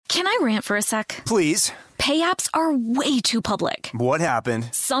Can I rant for a sec? Please. Pay apps are way too public. What happened?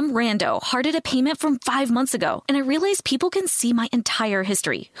 Some rando hearted a payment from 5 months ago, and I realized people can see my entire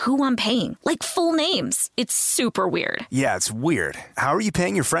history, who I'm paying, like full names. It's super weird. Yeah, it's weird. How are you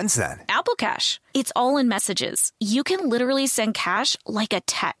paying your friends then? Apple Cash. It's all in messages. You can literally send cash like a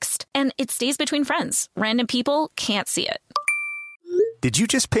text, and it stays between friends. Random people can't see it. Did you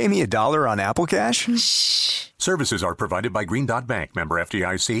just pay me $1 on Apple Cash? Shh. Services are provided by Green Dot Bank. Member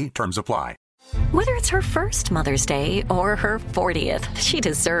FDIC. Terms apply. Whether it's her first Mother's Day or her 40th, she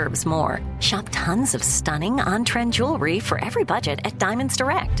deserves more. Shop tons of stunning on-trend jewelry for every budget at Diamonds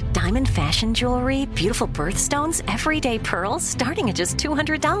Direct. Diamond fashion jewelry, beautiful birthstones, everyday pearls starting at just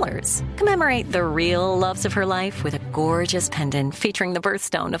 $200. Commemorate the real loves of her life with a gorgeous pendant featuring the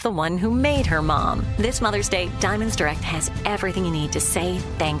birthstone of the one who made her mom. This Mother's Day, Diamonds Direct has everything you need to say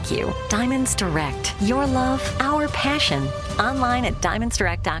thank you. Diamonds Direct. Your love, our passion. Online at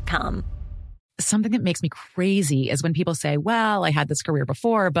diamondsdirect.com. Something that makes me crazy is when people say, well, I had this career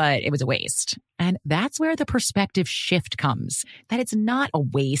before, but it was a waste. And that's where the perspective shift comes, that it's not a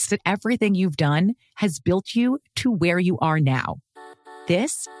waste, that everything you've done has built you to where you are now.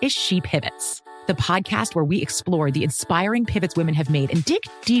 This is She Pivots, the podcast where we explore the inspiring pivots women have made and dig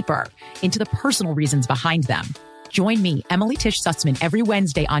deeper into the personal reasons behind them. Join me, Emily Tish Sussman, every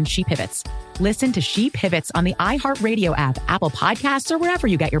Wednesday on She Pivots. Listen to She Pivots on the iHeartRadio app, Apple Podcasts, or wherever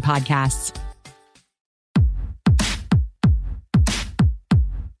you get your podcasts.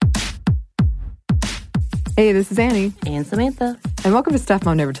 Hey, this is Annie. And Samantha. And welcome to Stuff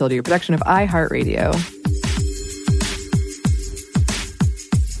Mom Never Told You, a production of iHeartRadio.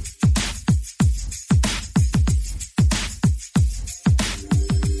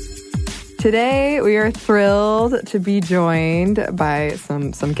 Today, we are thrilled to be joined by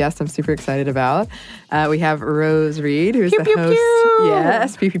some guests I'm super excited about. We have Rose Reed, who's the host,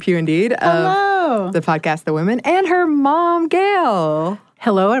 yes, pew pew pew indeed, of the podcast The Women, and her mom, Gail.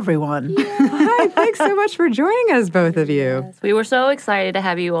 Hello, everyone. Hi, thanks so much for joining us, both of you. Yes, we were so excited to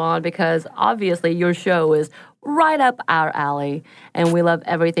have you on because obviously your show is right up our alley, and we love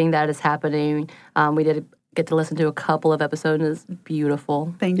everything that is happening. We did get to listen to a couple of episodes, and it's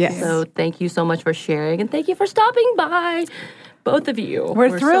beautiful. Thank you. So thank you so much for sharing, and thank you for stopping by, both of you.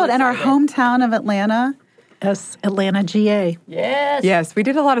 We're thrilled. So and our hometown of Atlanta. Yes, Atlanta, GA. Yes. Yes, we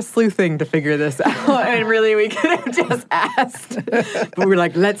did a lot of sleuthing to figure this out, and really we could have just asked. But we were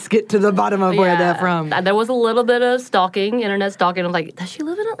like, let's get to the bottom of where they're from. There was a little bit of stalking, internet stalking. I'm like, does she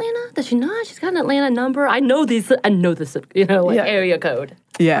live in Atlanta? Does she not? She's got an Atlanta number. I know this, area code.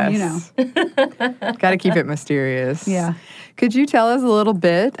 Yes. You know. Got to keep it mysterious. Yeah. Could you tell us a little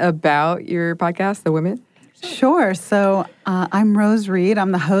bit about your podcast, The Women? Sure. So I'm Rose Reed.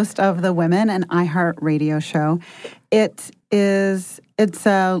 I'm the host of The Women, an iHeartRadio show. It's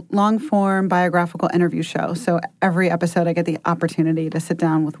a long-form biographical interview show. So every episode I get the opportunity to sit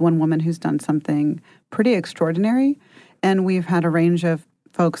down with one woman who's done something pretty extraordinary. And we've had a range of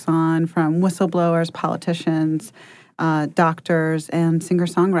folks on, from whistleblowers, politicians, doctors, and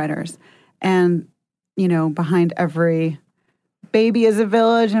singer-songwriters. And, you know, behind every baby is a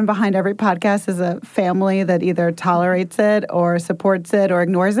village, and behind every podcast is a family that either tolerates it or supports it or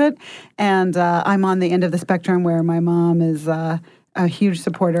ignores it. And I'm on the end of the spectrum where my mom is a huge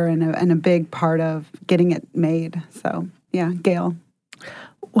supporter and a big part of getting it made. So, yeah, Gail.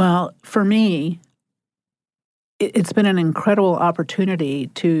 Well, for me, it's been an incredible opportunity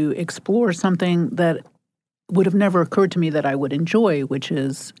to explore something that would have never occurred to me that I would enjoy, which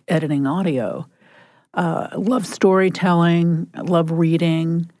is editing audio. I love storytelling, I love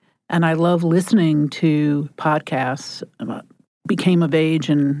reading, and I love listening to podcasts. Became of age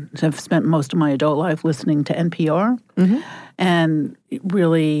and have spent most of my adult life listening to NPR, and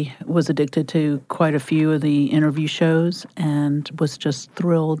really was addicted to quite a few of the interview shows, and was just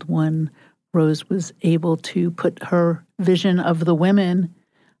thrilled when Rose was able to put her vision of the women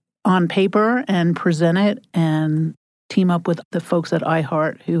on paper and present it and team up with the folks at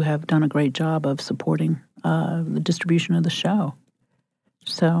iHeart who have done a great job of supporting the distribution of the show.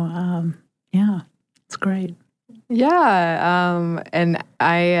 So, yeah, it's great. Yeah, and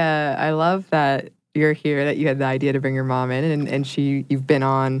I love that you're here, that you had the idea to bring your mom in, and you've been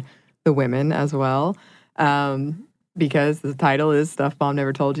on The Women as well, because the title is Stuff Mom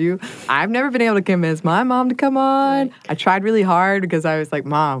Never Told You. I've never been able to convince my mom to come on. Right. I tried really hard because I was like,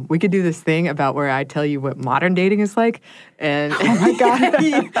 Mom, we could do this thing about where I tell you what modern dating is like, and oh my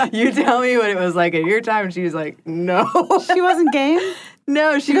God, you tell me what it was like at your time, and she was like, no. She wasn't game?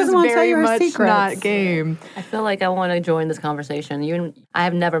 No, she doesn't want to tell very you her much secrets. not game. I feel like I want to join this conversation. I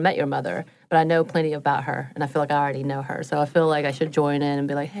have never met your mother, but I know plenty about her, and I feel like I already know her. So I feel like I should join in and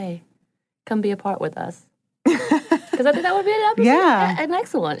be like, hey, come be a part with us. Because I think that would be an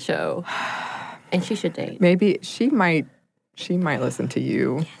excellent show. And she should date. Maybe she might listen to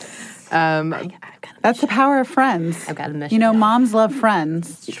you. Yes. That's the power of friends. I've got a mission. Moms love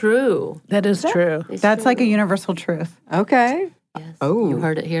friends. It's true. That is true. That's like a universal truth. Okay. Yes. Oh. You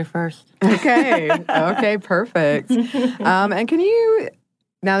heard it here first. Okay. Okay, perfect. And can you,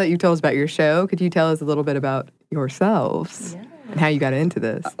 now that you've told us about your show, could you tell us a little bit about yourselves and how you got into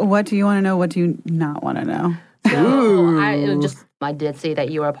this? What do you want to know? What do you not want to know? So I did see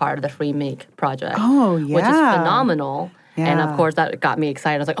that you were a part of the Free Meek project. Oh, yeah. Which is phenomenal. Yeah. And of course, that got me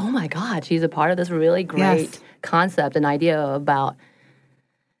excited. I was like, oh my God, she's a part of this really great concept and idea about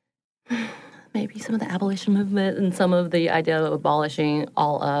maybe some of the abolition movement and some of the idea of abolishing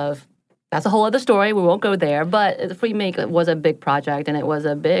all of. That's a whole other story. We won't go there. But the Free Meek was a big project and it was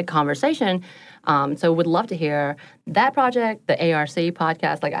a big conversation. So would love to hear that project, the ARC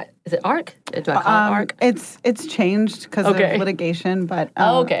podcast. Is it ARC? Do I call it ARC? It's changed because of litigation, but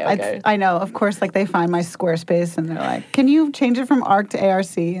okay. I know, of course, they find my Squarespace and they're like, "Can you change it from ARC to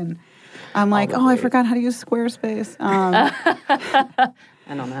ARC?" And I'm like, "Oh, I forgot how to use Squarespace."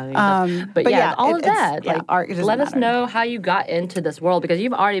 I don't know how to use this. But all of that. Let us know how you got into this world because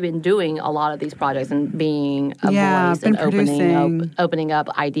you've already been doing a lot of these projects and being a voice and opening up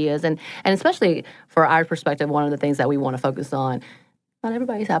ideas. And especially for our perspective, one of the things that we want to focus on, not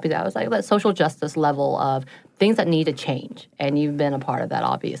everybody's happy that was like that social justice level of things that need to change. And you've been a part of that,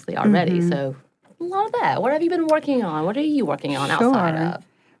 obviously, already. Mm-hmm. So a lot of that. What have you been working on? What are you working on outside of?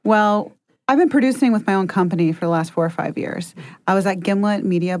 Well, I've been producing with my own company for the last 4 or 5 years. I was at Gimlet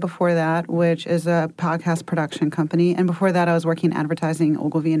Media before that, which is a podcast production company. And before that, I was working in advertising,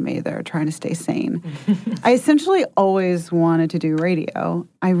 Ogilvy and Mather, trying to stay sane. I essentially always wanted to do radio.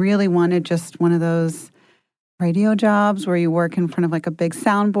 I really wanted just one of those radio jobs where you work in front of like a big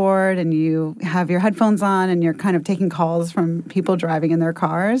soundboard and you have your headphones on and you're kind of taking calls from people driving in their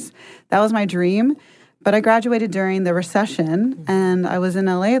cars. That was my dream. But I graduated during the recession, and I was in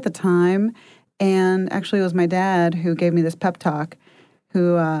LA at the time, and actually it was my dad who gave me this pep talk,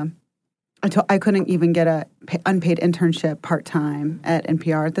 who I couldn't even get a unpaid internship part-time at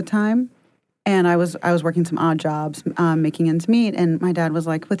NPR at the time, and I was working some odd jobs, making ends meet, and my dad was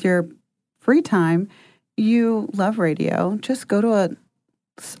like, with your free time, you love radio, just go to a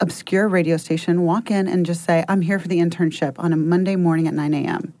obscure radio station, walk in and just say, I'm here for the internship on a Monday morning at 9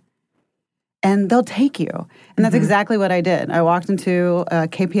 a.m., and they'll take you. And that's exactly what I did. I walked into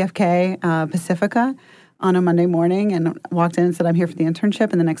KPFK Pacifica on a Monday morning and walked in and said, I'm here for the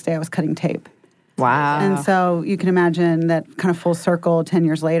internship. And the next day I was cutting tape. Wow. And so you can imagine that kind of full circle 10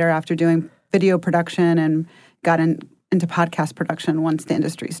 years later after doing video production and got into podcast production once the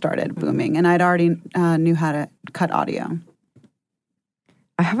industry started booming. And I'd already knew how to cut audio.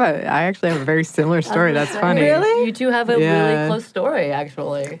 I actually have a very similar story. That's funny. Really? You two have a really close story,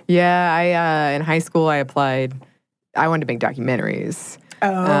 actually. Yeah, I in high school I applied. I wanted to make documentaries.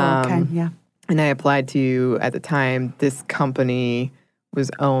 Oh, okay, yeah. And I applied to, at the time, this company was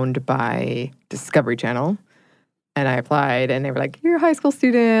owned by Discovery Channel. And I applied, and they were like, you're a high school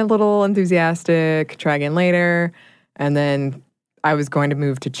student, a little enthusiastic, try again later. And then I was going to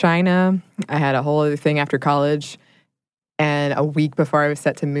move to China. I had a whole other thing after college. And a week before I was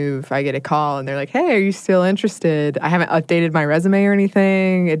set to move, I get a call, and they're like, hey, are you still interested? I haven't updated my resume or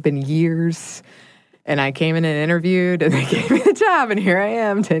anything. It'd been years. And I came in and interviewed, and they gave me the job, and here I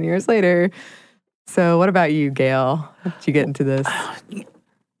am 10 years later. So what about you, Gail? How did you get into this?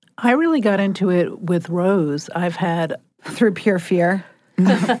 I really got into it with Rose. I've had... Through pure fear.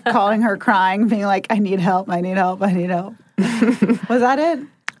 Calling her crying, being like, I need help, I need help, I need help. Was that it?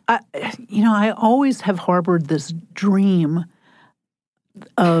 I always have harbored this dream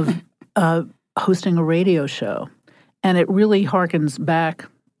of hosting a radio show. And it really harkens back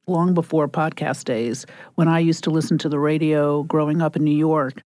long before podcast days when I used to listen to the radio growing up in New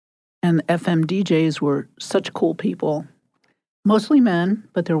York. And FM DJs were such cool people, mostly men,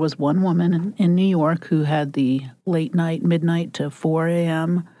 but there was one woman in New York who had the late night, midnight to 4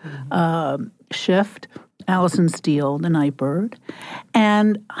 a.m. Shift. Allison Steele, the Nightbird.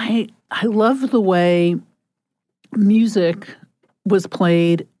 And I love the way music was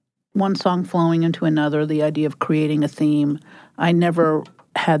played, one song flowing into another, the idea of creating a theme. I never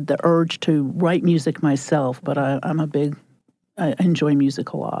had the urge to write music myself, but I enjoy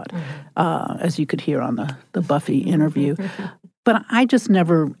music a lot, as you could hear on the Buffy interview. But I just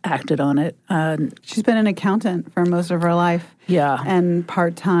never acted on it. She's been an accountant for most of her life. Yeah. And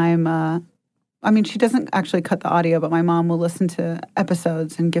part-time. I mean, she doesn't actually cut the audio, but my mom will listen to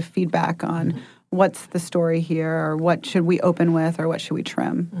episodes and give feedback on what's the story here, or what should we open with, or what should we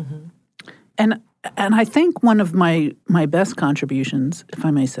trim. And I think one of my best contributions, if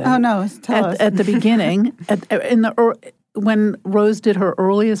I may say. Oh, no, tell us. At the beginning, when Rose did her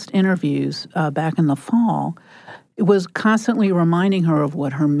earliest interviews back in the fall, it was constantly reminding her of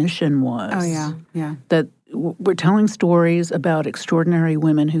what her mission was. Oh, yeah. That we're telling stories about extraordinary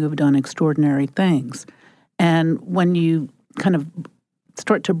women who have done extraordinary things. And when you kind of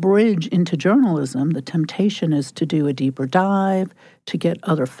start to bridge into journalism, the temptation is to do a deeper dive, to get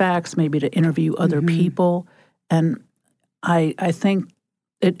other facts, maybe to interview other people. And I think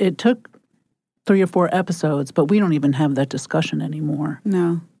it took 3 or 4 episodes, but we don't even have that discussion anymore.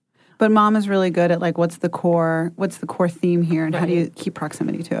 No. But Mom is really good at, like, what's the core theme here, and how do you keep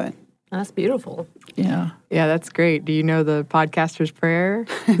proximity to it? That's beautiful. Yeah. Yeah, that's great. Do you know the podcaster's prayer?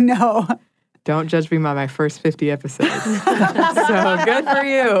 No. Don't judge me by my first 50 episodes. So good for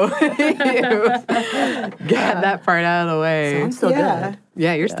you. You got that part out of the way. So I'm still good.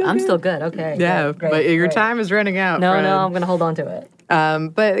 Yeah, you're still I'm good. still good. Okay. Yeah, great, but your great. time is running out. No, Fred. I'm going to hold on to it.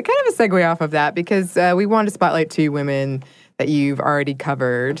 But kind of a segue off of that, because we wanted to spotlight 2 women that you've already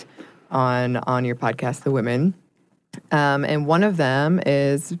covered on your podcast, The Women. And one of them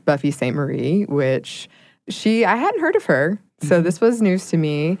is Buffy Sainte-Marie, which I hadn't heard of her, so this was news to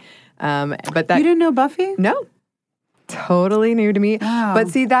me. But that You didn't know Buffy? No, totally new to me. Wow. But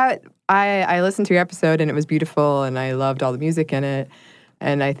see, that I listened to your episode and it was beautiful, and I loved all the music in it.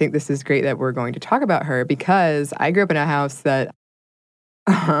 And I think this is great that we're going to talk about her, because I grew up in a house that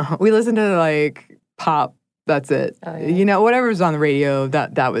we listened to, like, pop. That's it. Oh, yeah. You know, whatever was on the radio,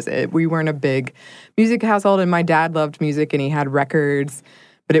 that was it. We weren't a big music household, and my dad loved music and he had records,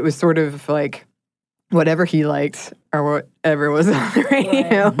 but it was sort of like whatever he liked or whatever was on the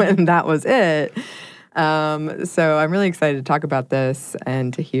radio, and that was it. So I'm really excited to talk about this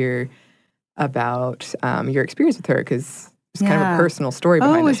and to hear about your experience with her, because it's kind of a personal story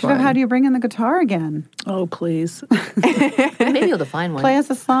behind we this should one. have had you bring in the guitar again. Oh, please. Maybe you'll find one. Play us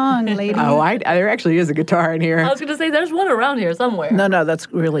a song, lady. Oh, there actually is a guitar in here. I was going to say, there's one around here somewhere. No,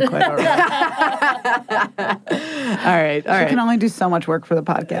 that's really quite all right. All right. You can only do so much work for the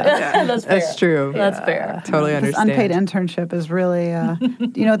podcast. That's fair. That's true. That's fair. Totally This understand. unpaid internship is really,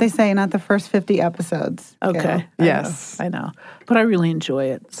 you know what they say, not the first 50 episodes. Okay. Yes. I know. But I really enjoy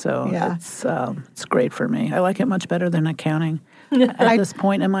it, so Yeah. it's great for me. I like it much better than accounting at this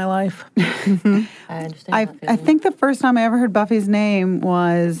point in my life. I understand. I think the first time I ever heard Buffy's name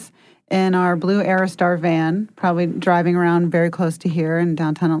was in our blue Aerostar van, probably driving around very close to here in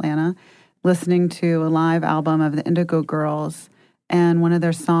downtown Atlanta, listening to a live album of the Indigo Girls. And one of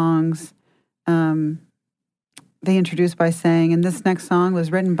their songs, they introduced by saying, and this next song was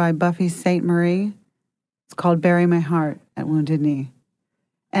written by Buffy Sainte-Marie. It's called Bury My Heart at Wounded Knee.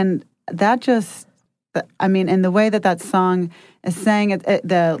 And that just, I mean, and the way that song is sang,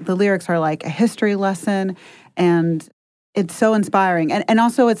 the lyrics are like a history lesson, and it's so inspiring. And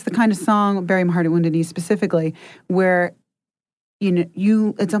also it's the kind of song, Bury My Heart at Wounded Knee specifically, where, you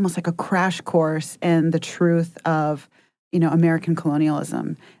know, it's almost like a crash course in the truth of, you know, American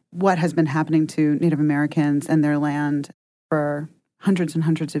colonialism, what has been happening to Native Americans and their land for hundreds and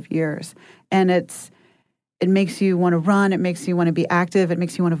hundreds of years. And it makes you want to run. It makes you want to be active. It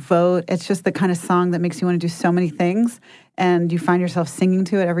makes you want to vote. It's just the kind of song that makes you want to do so many things. And you find yourself singing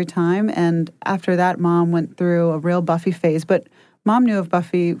to it every time. And after that, Mom went through a real Buffy phase. But Mom knew of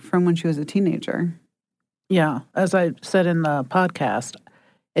Buffy from when she was a teenager. Yeah. As I said in the podcast,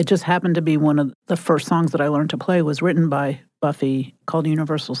 it just happened to be one of the first songs that I learned to play was written by Buffy, called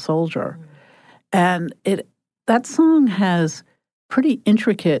Universal Soldier. And that song has pretty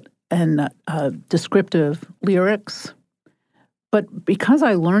intricate and descriptive lyrics. But because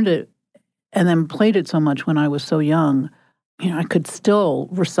I learned it and then played it so much when I was so young, you know, I could still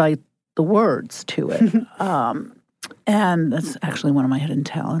recite the words to it. And that's actually one of my hidden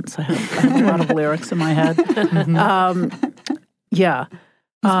talents. I have a lot of lyrics in my head. Yeah.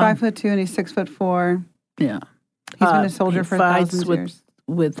 He's 5'2" and he's 6'4". Yeah. He's been a soldier for thousands of years.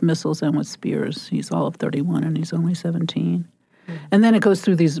 With missiles and with spears. He's all of 31 and he's only 17. And then it goes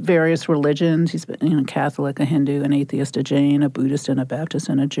through these various religions. He's been, you know, Catholic, a Hindu, an atheist, a Jain, a Buddhist, and a Baptist,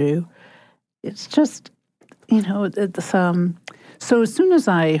 and a Jew. It's just, you know, it's so as soon as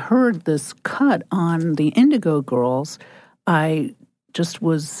I heard this cut on the Indigo Girls, I just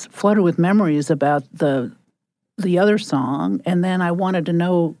was flooded with memories about the other song, and then I wanted to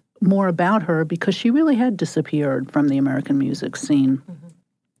know more about her because she really had disappeared from the American music scene.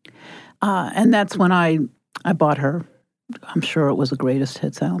 And that's when I bought her. I'm sure it was the greatest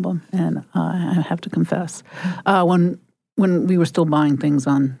hits album, and I have to confess, when we were still buying things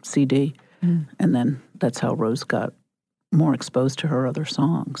on CD, and then that's how Rose got more exposed to her other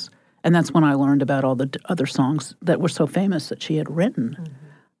songs. And that's when I learned about all the other songs that were so famous that she had written.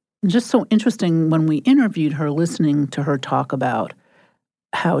 Just so interesting when we interviewed her, listening to her talk about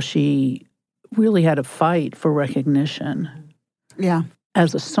how she really had to fight for recognition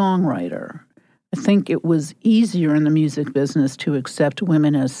as a songwriter. I think it was easier in the music business to accept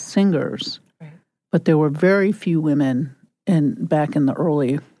women as singers, but there were very few women back in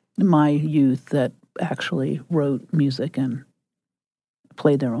my youth that actually wrote music and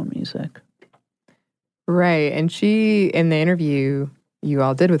played their own music. Right. And she, in the interview you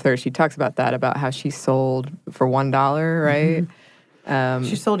all did with her, she talks about that, about how she sold for $1, right?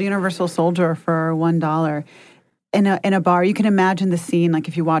 She sold Universal Soldier for $1. In a bar. You can imagine the scene, like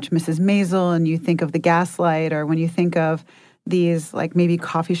if you watch Mrs. Maisel and you think of the Gaslight, or when you think of these like maybe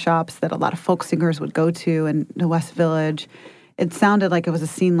coffee shops that a lot of folk singers would go to in the West Village. It sounded like it was a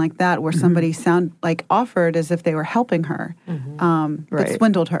scene like that where somebody offered as if they were helping her, but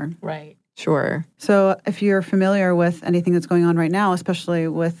swindled her. Right. Sure. So if you're familiar with anything that's going on right now, especially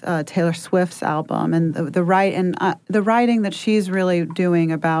with Taylor Swift's album and the writing that she's really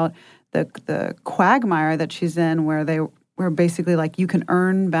doing about the quagmire that she's in, where basically like you can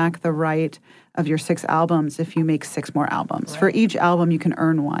earn back the right of your 6 albums if you make 6 more albums. Right. For each album, you can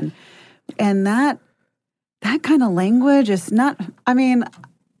earn one. And that kind of language is not, I mean,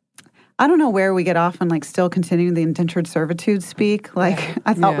 I don't know where we get off on like still continuing the indentured servitude speak. Like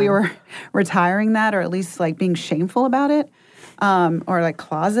I thought we were retiring that, or at least like being shameful about it, or like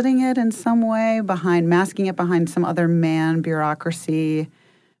closeting it in some way, masking it behind some other man bureaucracy.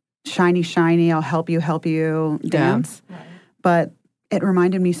 Shiny, I'll help you dance. Yeah. Right. But it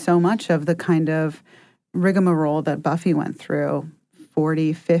reminded me so much of the kind of rigmarole that Buffy went through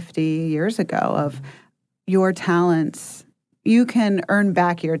 40, 50 years ago of your talents. You can earn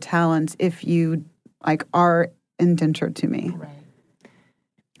back your talents if you like are indentured to me. Right.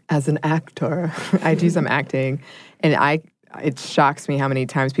 As an actor, I do some acting, and it shocks me how many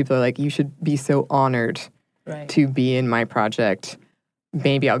times people are like, you should be so honored to be in my project.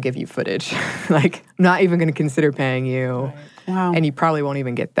 Maybe I'll give you footage. Like, I'm not even going to consider paying you. Right. Wow. And you probably won't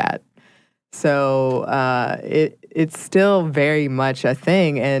even get that. So it's still very much a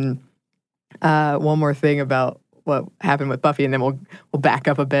thing. And one more thing about what happened with Buffy, and then we'll back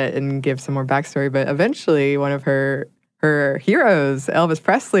up a bit and give some more backstory. But eventually, one of her heroes, Elvis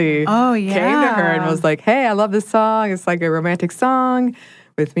Presley, came to her and was like, hey, I love this song. It's like a romantic song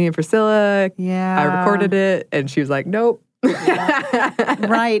with me and Priscilla. Yeah. I recorded it. And she was like, nope.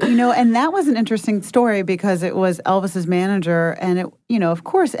 Right. And that was an interesting story because it was Elvis's manager, and it, of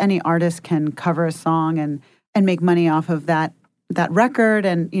course any artist can cover a song and make money off of that record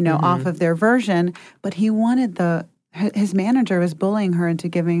and, off of their version, but he wanted his manager was bullying her into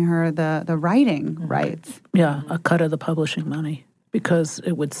giving her the writing rights. Yeah, a cut of the publishing money because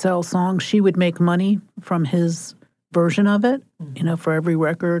it would sell songs. She would make money from his version of it. For every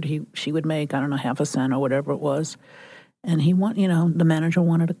record she would make, I don't know, half a cent or whatever it was. And the manager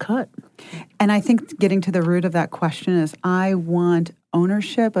wanted a cut. And I think getting to the root of that question is, I want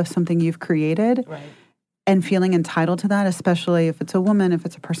ownership of something you've created, and feeling entitled to that, especially if it's a woman, if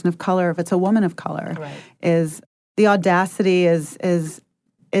it's a person of color, if it's a woman of color. Right. Is the audacity is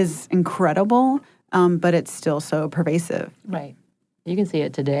incredible, but it's still so pervasive. Right. You can see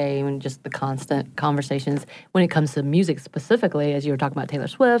it today when just the constant conversations when it comes to music specifically, as you were talking about Taylor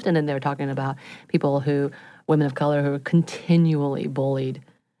Swift, and then they were talking about women of color who are continually bullied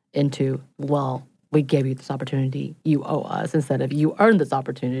into, well, we gave you this opportunity, you owe us, instead of you earned this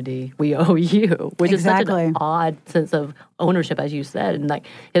opportunity, we owe you, which is such an odd sense of ownership, as you said. And like,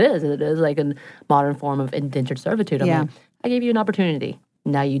 it is like a modern form of indentured servitude. I mean, I gave you an opportunity.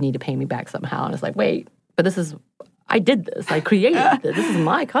 Now you need to pay me back somehow. And it's like, wait, but I did this. I created this. This is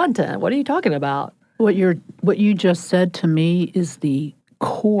my content. What are you talking about? What you just said to me is the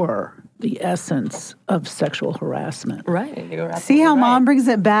core, the essence of sexual harassment. Right. See how Mom brings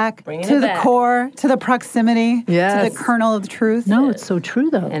it back to the core, to the proximity, to the kernel of the truth? No, it's so true,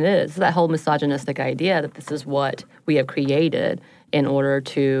 though. And it is. That whole misogynistic idea that this is what we have created in order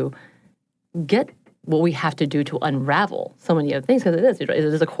to get what we have to do to unravel so many other things, because it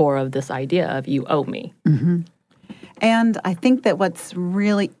is a core of this idea of you owe me. Mm-hmm. And I think that what's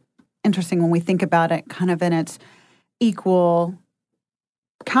really interesting when we think about it kind of in its equal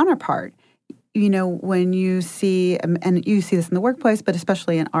counterpart, when you see, and you see this in the workplace, but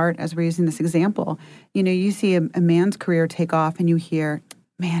especially in art, as we're using this example, you see a man's career take off and you hear,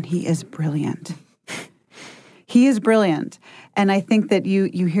 man, he is brilliant. He is brilliant. And I think that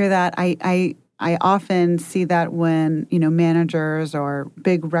you hear that. I often see that when, managers or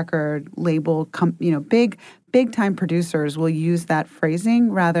big record label, big time producers will use that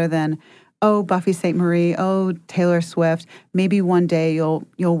phrasing rather than, oh, Buffy Sainte-Marie, oh, Taylor Swift, maybe one day you'll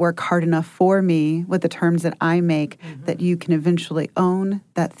work hard enough for me with the terms that I make that you can eventually own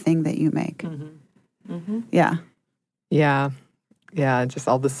that thing that you make. Yeah. Yeah. Yeah, just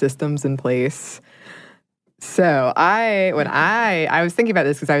all the systems in place. So I was thinking about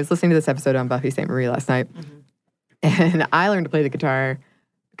this because I was listening to this episode on Buffy Sainte-Marie last night, and I learned to play the guitar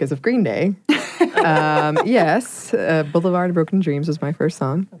because of Green Day. Yes, Boulevard of Broken Dreams was my first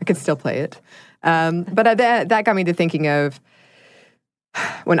song. I could still play it. But that got me to thinking of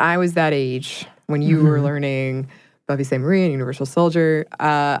when I was that age, when you were learning Buffy Sainte-Marie and Universal Soldier,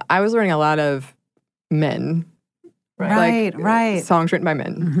 I was learning a lot of men. Right. Songs written by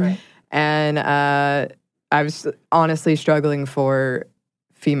men. Right. And I was honestly struggling for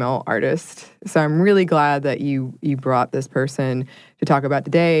female artists. So I'm really glad that you brought this person to talk about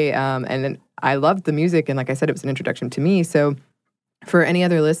today. And I loved the music, and like I said, it was an introduction to me. So for any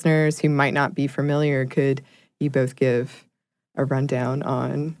other listeners who might not be familiar, could you both give a rundown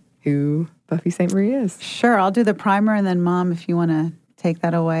on who Buffy Sainte-Marie is? Sure, I'll do the primer, and then Mom, if you want to take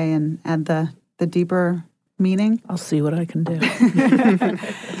that away and add the deeper meaning. I'll see what I can do.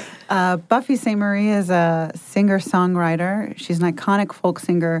 Buffy Sainte-Marie is a singer-songwriter. She's an iconic folk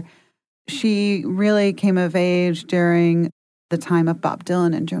singer. She really came of age during the time of Bob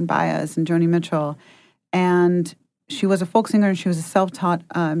Dylan and Joan Baez and Joni Mitchell. And she was a folk singer and she was a self-taught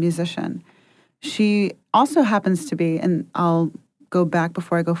musician. She also happens to be, and I'll go back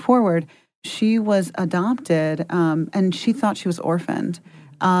before I go forward, she was adopted and she thought she was orphaned.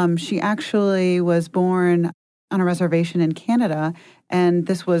 She actually was born on a reservation in Canada, and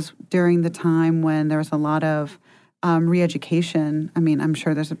this was during the time when there was a lot of re-education. I mean, I'm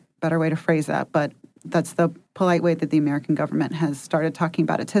sure there's a better way to phrase that, but that's the polite way that the American government has started talking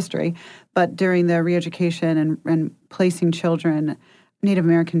about its history. But during the re-education and placing children, Native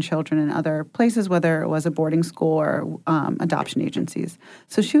American children in other places, whether it was a boarding school or adoption agencies.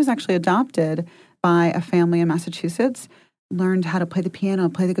 So she was actually adopted by a family in Massachusetts, learned how to play the piano,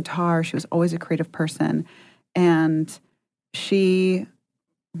 play the guitar. She was always a creative person. And she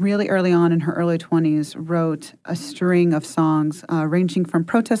really early on in her early 20s wrote a string of songs ranging from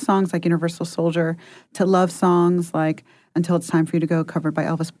protest songs like Universal Soldier to love songs like Until It's Time for You to Go, covered by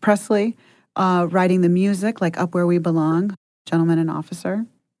Elvis Presley, writing the music like Up Where We Belong, Gentleman and Officer.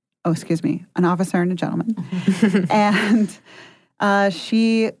 Oh, excuse me, An Officer and a Gentleman. And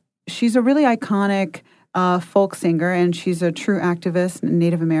she's a really iconic folk singer, and she's a true activist, and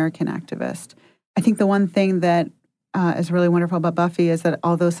Native American activist. I think the one thing that is really wonderful about Buffy is that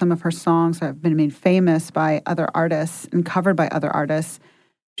although some of her songs have been made famous by other artists and covered by other artists,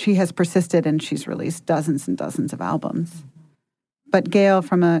 she has persisted and she's released dozens and dozens of albums. But Gail,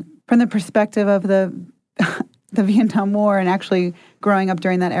 from the perspective of the Vietnam War and actually growing up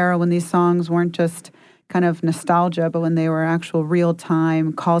during that era when these songs weren't just kind of nostalgia, but when they were actual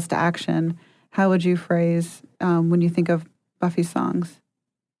real-time calls to action, how would you phrase when you think of Buffy's songs?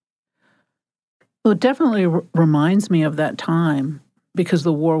 Well, it definitely reminds me of that time because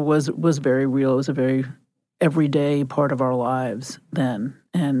the war was very real. It was a very everyday part of our lives then,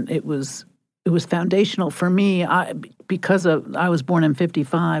 and it was foundational for me. I was born in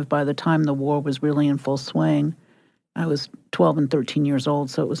 1955. By the time the war was really in full swing, I was 12 and 13 years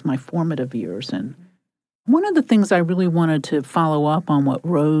old, so it was my formative years. And one of the things I really wanted to follow up on what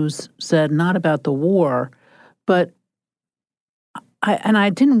Rose said, not about the war, but I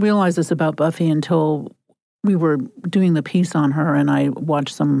didn't realize this about Buffy until we were doing the piece on her, and I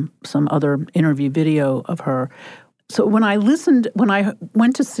watched some other interview video of her. So when I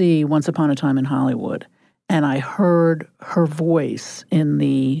went to see Once Upon a Time in Hollywood, and I heard her voice in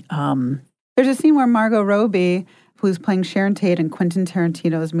the there's a scene where Margot Robbie, who's playing Sharon Tate in Quentin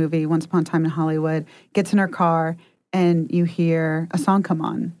Tarantino's movie Once Upon a Time in Hollywood, gets in her car, and you hear a song come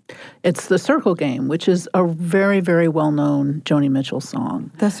on. It's The Circle Game, which is a very, very well-known Joni Mitchell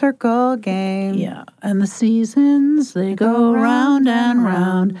song. The Circle Game. Yeah. And the seasons, they go round and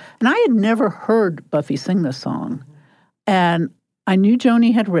round. And I had never heard Buffy sing this song. And I knew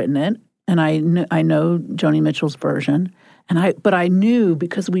Joni had written it, and I know Joni Mitchell's version. But I knew,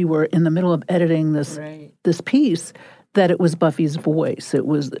 because we were in the middle of editing this piece, that it was Buffy's voice. It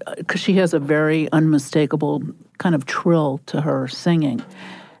was because she has a very unmistakable kind of trill to her singing.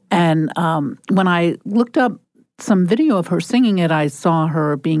 And when I looked up some video of her singing it, I saw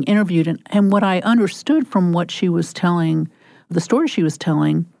her being interviewed. And what I understood from what she was telling, the story she was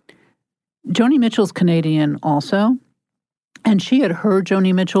telling, Joni Mitchell's Canadian also. And she had heard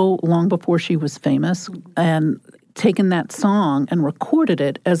Joni Mitchell long before she was famous and taken that song and recorded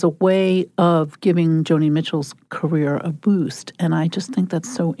it as a way of giving Joni Mitchell's career a boost. And I just think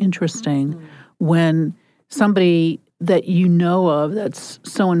that's so interesting when somebody that you know of that's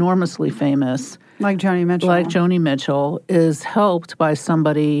so enormously famous, like Joni Mitchell, is helped by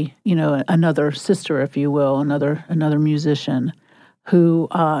somebody, another sister, if you will, another musician who,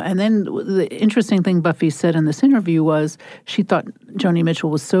 and then the interesting thing Buffy said in this interview was she thought Joni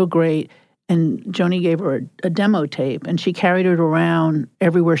Mitchell was so great, and Joni gave her a demo tape, and she carried it around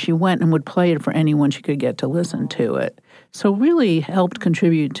everywhere she went and would play it for anyone she could get to listen to it. So really helped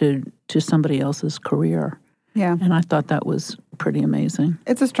contribute to somebody else's career. Yeah. And I thought that was pretty amazing.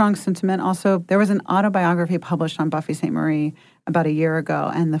 It's a strong sentiment. Also, there was an autobiography published on Buffy Sainte-Marie about a year ago,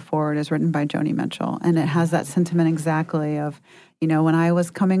 and the foreword is written by Joni Mitchell. And it has that sentiment exactly of, when I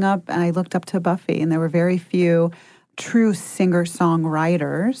was coming up, I looked up to Buffy, and there were very few true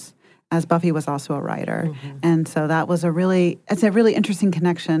singer-songwriters, as Buffy was also a writer. Mm-hmm. And so that was it's a really interesting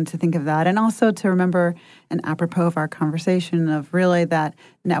connection to think of that. And also to remember, and apropos of our conversation, of really that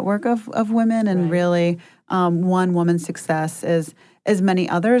network of women and really one woman's success is many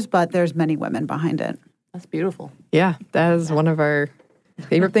others, but there's many women behind it. That's beautiful. Yeah, that is one of our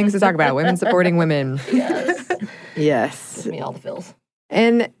favorite things to talk about, women supporting women. Yes. Yes. Give me all the feels.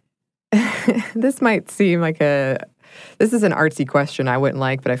 And this might seem like this is an artsy question I wouldn't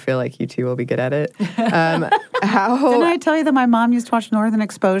like, but I feel like you two will be good at it. Didn't I tell you that my mom used to watch Northern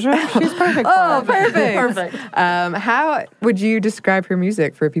Exposure? She's perfect for it. Perfect. Perfect. How would you describe her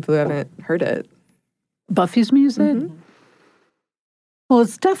music for people who haven't heard it? Buffy's music? Mm-hmm. Well,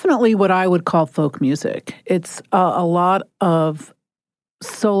 it's definitely what I would call folk music. It's a lot of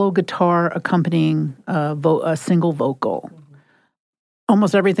solo guitar accompanying a single vocal. Mm-hmm.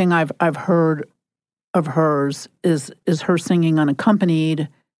 Almost everything I've heard of hers is her singing unaccompanied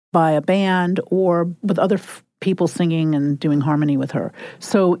by a band or with other people singing and doing harmony with her.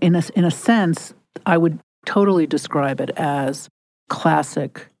 So in a sense, I would totally describe it as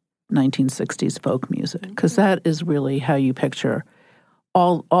classic 1960s folk music, because that is really how you picture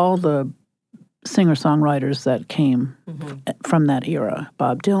all the singer-songwriters that came from that era.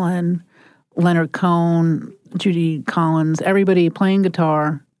 Bob Dylan, Leonard Cohen, Judy Collins, everybody playing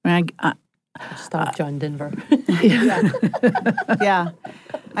guitar. Stop John Denver. Yeah.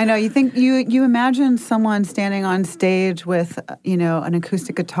 I know. You think you imagine someone standing on stage with, an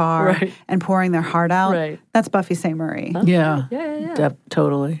acoustic guitar and pouring their heart out. Right. That's Buffy Sainte-Marie. Huh? Yeah.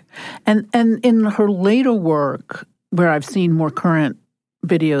 Totally. And in her later work, where I've seen more current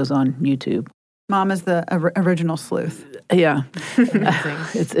videos on YouTube. Mom is the original sleuth. Yeah.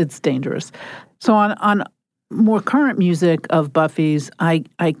 It's dangerous. So on more current music of Buffy's, I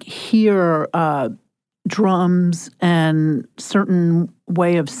hear drums and certain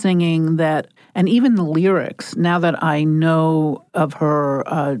way of singing that, and even the lyrics, now that I know of her.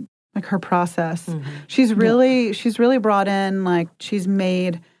 Like her process. Mm-hmm. She's really brought in, she's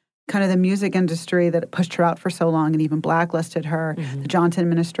made kind of the music industry that pushed her out for so long and even blacklisted her. Mm-hmm. The Johnson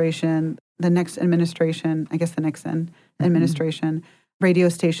administration, the next administration, I guess the Nixon administration, radio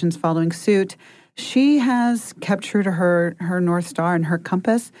stations following suit. She has kept true to her North Star and her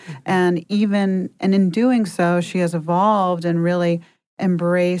compass. And in doing so, she has evolved and really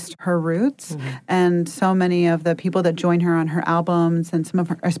embraced her roots. Mm-hmm. And so many of the people that join her on her albums and some of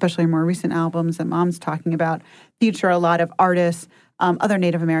her, especially her more recent albums that Mom's talking about, feature a lot of artists, other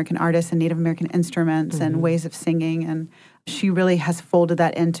Native American artists and Native American instruments and ways of singing. And she really has folded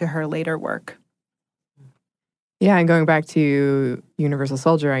that into her later work. Yeah, and going back to Universal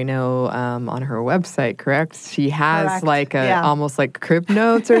Soldier, I know on her website, correct? She has almost like crib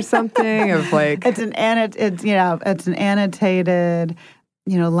notes or something of like it's an annotated,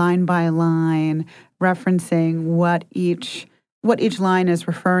 line by line referencing what each line is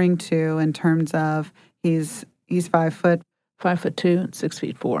referring to in terms of he's 5 foot, 5'2" and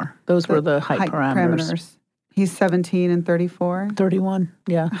 6'4". Those were the height parameters. He's 17 and 34? 31,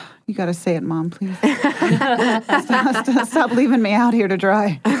 yeah. You got to say it, Mom, please. Stop leaving me out here to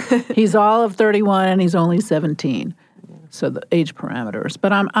dry. He's all of 31 and he's only 17. So the age parameters.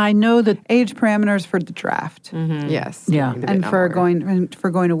 But I know that... Age parameters for the draft. Mm-hmm. Yes. Yeah. And for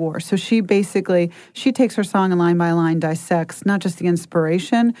going to war. So she takes her song and line by line dissects not just the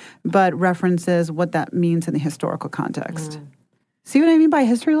inspiration, but references what that means in the historical context. Mm. See what I mean by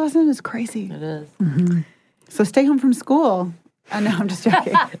history lesson? It's crazy. It is. Mm-hmm. So stay home from school No, I'm just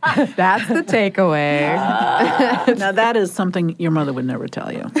joking. That's the takeaway. Now, that is something your mother would never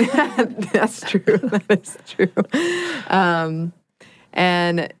tell you. That's true. That is true.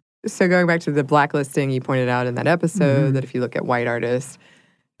 And so going back to the blacklisting, you pointed out in that episode that if you look at white artists,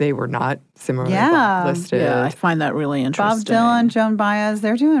 they were not similarly blacklisted. Yeah, I find that really interesting. Bob Dylan, Joan Baez,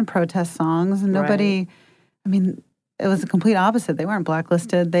 they're doing protest songs, and nobody, I mean, it was the complete opposite. They weren't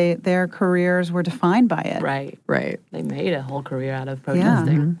blacklisted. Their careers were defined by it. Right. They made a whole career out of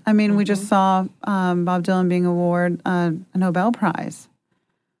protesting. Yeah. I mean, we just saw Bob Dylan being awarded a Nobel Prize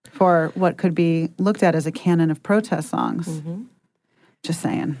for what could be looked at as a canon of protest songs. Just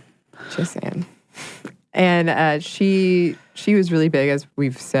saying. And she was really big, as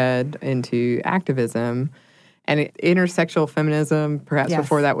we've said, into activism and intersexual feminism. Perhaps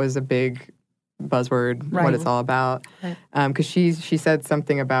before that was a big buzzword, what it's all about. Because she said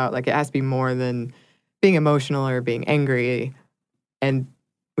something about, like, it has to be more than being emotional or being angry. And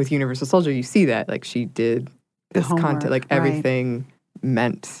with Universal Soldier, you see that. Like, she did this content, like, everything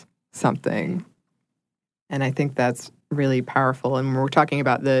meant something. And I think that's really powerful. And when we're talking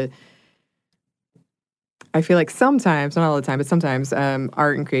about I feel like sometimes, not all the time, but sometimes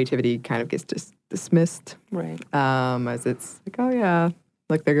art and creativity kind of gets dismissed. Right. As it's like, oh yeah,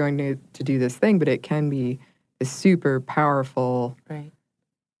 like they're going to do this thing, but it can be a super powerful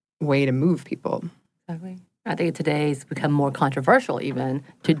way to move people. Exactly. I think today it's become more controversial even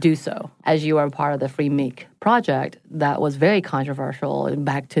to do so. As you are part of the Free Meek project, that was very controversial.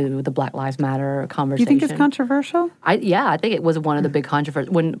 Back to the Black Lives Matter conversation. You think it's controversial? I think it was one of the big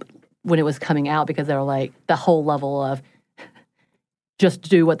controversies when it was coming out, because they were like the whole level of just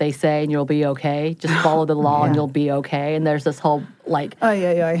do what they say and you'll be okay. Just follow the law and you'll be okay. And there's this whole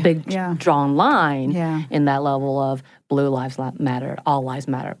big drawn line in that level of blue lives matter, all lives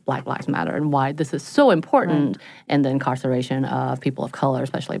matter, Black lives matter, and why this is so important. And the incarceration of people of color,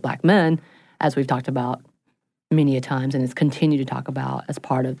 especially Black men, as we've talked about many a times and is continued to talk about as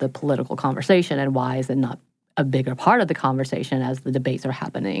part of the political conversation, and why is it not a bigger part of the conversation as the debates are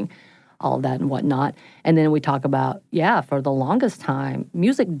happening, all of that and whatnot. And then we talk about, for the longest time,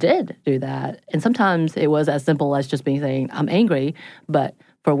 music did do that. And sometimes it was as simple as just saying, I'm angry, but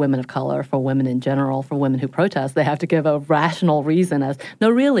for women of color, for women in general, for women who protest, they have to give a rational reason as, no,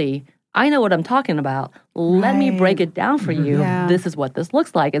 really, I know what I'm talking about. Let me break it down for you. This is what this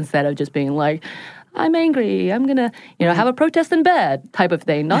looks like, instead of just being like, I'm angry, I'm going to, have a protest in bed type of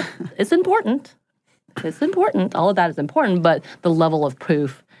thing. Not, it's important. It's important. All of that is important, but the level of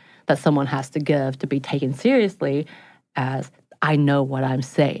proof that someone has to give to be taken seriously as, I know what I'm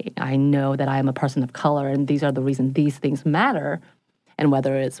saying. I know that I am a person of color, and these are the reasons these things matter. And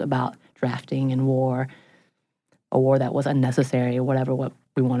whether it's about drafting and war, a war that was unnecessary, or whatever what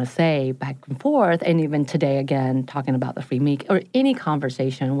we want to say back and forth, and even today again, talking about the Free Meek, or any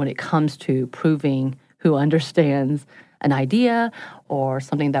conversation when it comes to proving who understands an idea or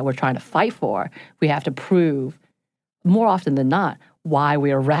something that we're trying to fight for, we have to prove, more often than not, why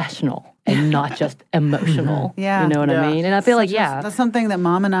we are rational and not just emotional. You know what I mean? And I feel like, that's something that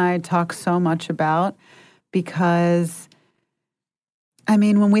Mom and I talk so much about, because, I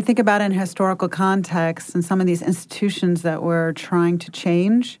mean, when we think about it in historical context and some of these institutions that we're trying to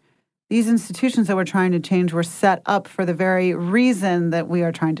change, these institutions that we're trying to change were set up for the very reason that we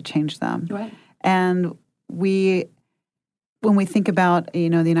are trying to change them. Right. And when we think about, the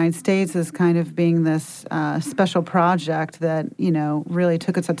United States as kind of being this special project that, really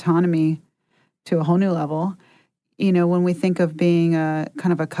took its autonomy to a whole new level, when we think of being a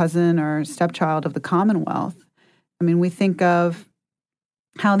kind of a cousin or stepchild of the Commonwealth, I mean, we think of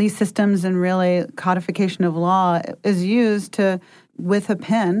how these systems and really codification of law is used to, with a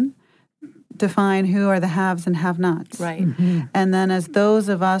pen, define who are the haves and have-nots. Right. And then as those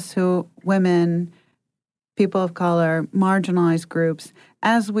of us women, people of color, marginalized groups,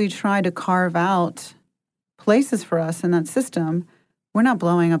 as we try to carve out places for us in that system, we're not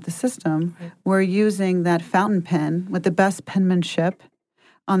blowing up the system. Right. We're using that fountain pen with the best penmanship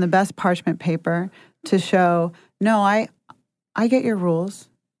on the best parchment paper to show, no, I get your rules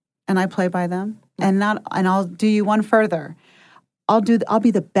and I play by them. And I'll do you one further. I'll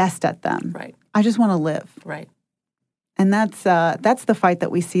be the best at them. Right. I just want to live. Right. And that's the fight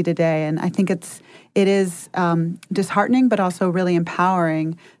that we see today. And I think it is disheartening, but also really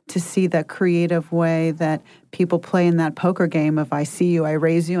empowering to see the creative way that people play in that poker game of I see you, I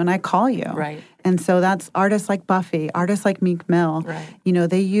raise you, and I call you. Right. And so that's artists like Buffy, artists like Meek Mill. Right.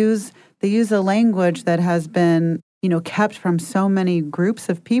 They use a language that has been, kept from so many groups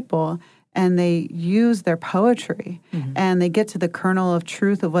of people, and they use their poetry and they get to the kernel of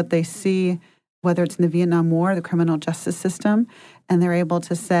truth of what they see whether it's in the Vietnam War, the criminal justice system, and they're able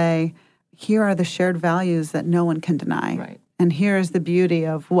to say, here are the shared values that no one can deny. Right. And here is the beauty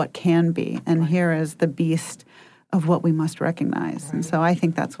of what can be, and here is the beast of what we must recognize. Right. And so I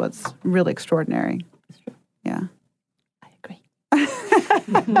think that's what's really extraordinary. That's true. Yeah. I agree.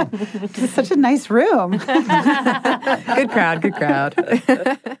 It's such a nice room. Good crowd, good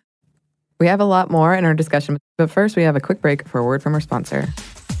crowd. We have a lot more in our discussion, but first we have a quick break for a word from our sponsor.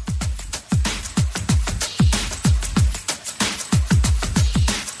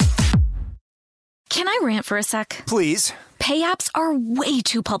 Can I rant for a sec? Please. Pay apps are way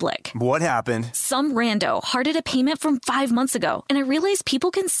too public. What happened? Some rando hearted a payment from 5 months ago, and I realized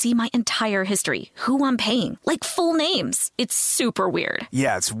people can see my entire history, who I'm paying, like full names. It's super weird.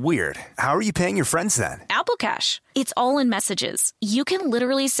 Yeah, it's weird. How are you paying your friends then? Apple Cash. It's all in messages. You can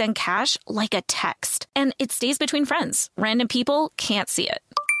literally send cash like a text, and it stays between friends. Random people can't see it.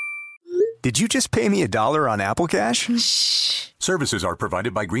 Did you just pay me $1 on Apple Cash? Shh. Services are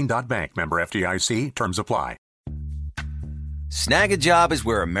provided by Green Dot Bank. Member FDIC. Terms apply. Snag a Job is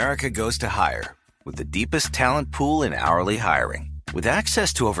where America goes to hire, with the deepest talent pool in hourly hiring. With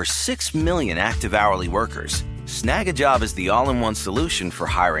access to over 6 million active hourly workers, Snag a Job is the all-in-one solution for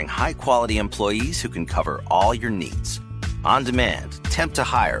hiring high-quality employees who can cover all your needs. On demand, temp to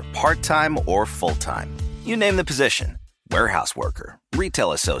hire, part-time or full-time. You name the position. Warehouse worker,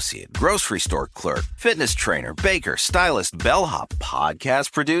 retail associate, grocery store clerk, fitness trainer, baker, stylist, bellhop,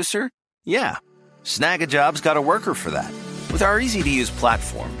 podcast producer. Yeah, Snag a Job's got a worker for that. With our easy-to-use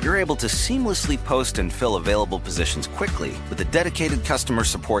platform, you're able to seamlessly post and fill available positions quickly with a dedicated customer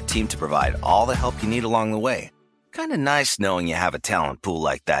support team to provide all the help you need along the way. Kind of nice knowing you have a talent pool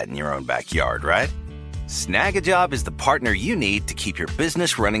like that in your own backyard, right? Snag a Job is the partner you need to keep your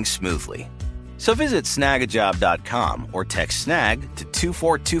business running smoothly. So visit snagajob.com or text SNAG to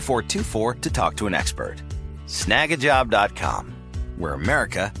 242424 to talk to an expert. Snagajob.com, where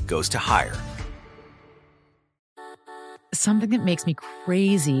America goes to hire. Something that makes me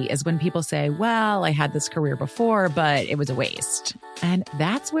crazy is when people say, well, I had this career before, but it was a waste. And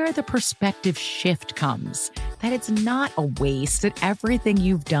that's where the perspective shift comes, that it's not a waste, that everything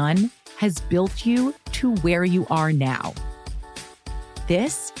you've done has built you to where you are now.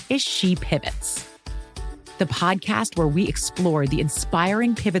 This is She Pivots, the podcast where we explore the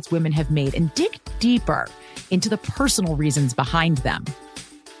inspiring pivots women have made and dig deeper into the personal reasons behind them.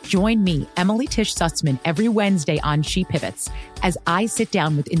 Join me, Emily Tish Sussman, every Wednesday on She Pivots as I sit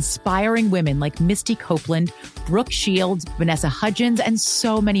down with inspiring women like Misty Copeland, Brooke Shields, Vanessa Hudgens, and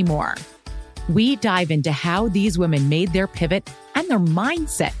so many more. We dive into how these women made their pivot and their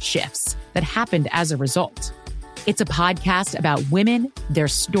mindset shifts that happened as a result. It's a podcast about women, their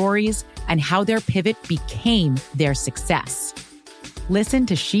stories, and how their pivot became their success. Listen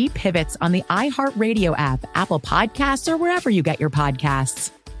to She Pivots on the iHeartRadio app, Apple Podcasts, or wherever you get your podcasts.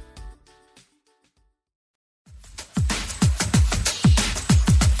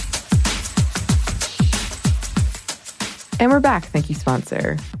 And we're back. Thank you,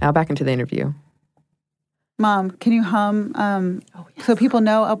 sponsor. Now back into the interview. Mom, can you hum so people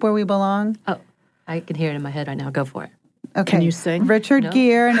know Up Where We Belong? Oh, I can hear it in my head right now. Go for it. Okay. Can you sing? Richard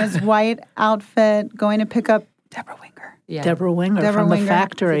Gere in his white outfit going to pick up Deborah Winger. Yeah. Deborah Winger Deborah from Winger. The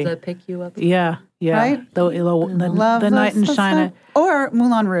Factory. Does that pick you up? Yeah. Right? The knight in China. Or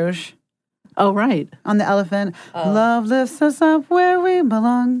Moulin Rouge Oh, right. on the elephant. Love lifts us up where we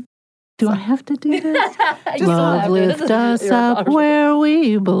belong. Do I have to do this? You Love don't have to. This lift is us your up song. where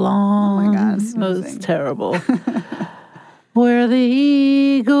we belong. Oh my God, it's That was amazing. terrible. Where the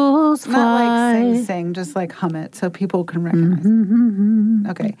eagles fly. Not like sing, just like hum it so people can recognize Mm-hmm. it.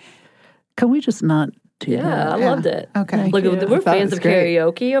 Okay. Can we just not do Yeah, that? I loved it. Okay. Look, you. we're I thought it fans was of great.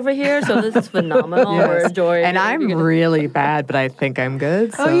 karaoke over here, so this is phenomenal. Yes. We're enjoying And it. I'm You're gonna- really bad, but I think I'm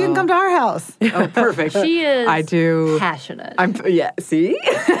good. So. Oh, you can come to our house. Oh, perfect. She is I do. passionate. Yeah, see?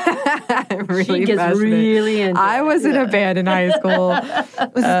 I'm really she gets passionate. really into I it. was in a band in high school.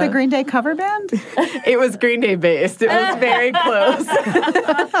 Was this the Green Day cover band? It was Green Day based. It was very close.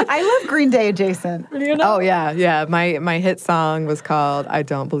 I love Green Day adjacent. Oh, yeah. My hit song was called I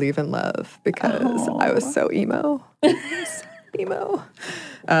Don't Believe in Love because I was so emo. Emo.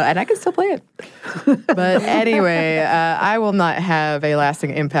 And I can still play it. But anyway, I will not have a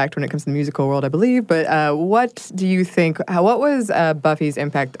lasting impact when it comes to the musical world, I believe. But what do you think, what was Buffy's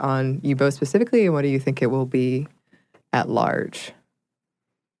impact on you both specifically, and what do you think it will be at large?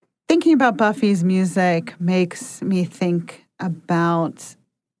 Thinking about Buffy's music makes me think about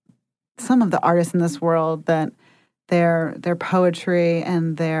some of the artists in this world, that their poetry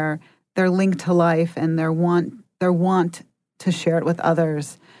and their link to life and their want to share it with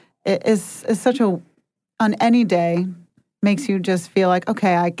others is such a, on any day, makes you just feel like,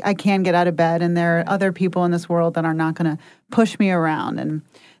 okay, I can get out of bed, and there are other people in this world that are not going to push me around, and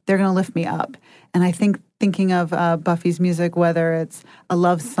they're going to lift me up. And I think thinking of Buffy's music, whether it's a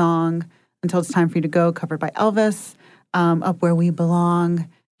love song, Until It's Time for You to Go, covered by Elvis, Up Where We Belong,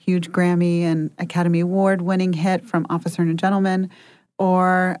 huge Grammy and Academy Award winning hit from Officer and a Gentleman,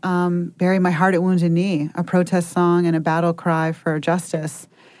 or Bury My Heart at Wounded Knee, a protest song and a battle cry for justice.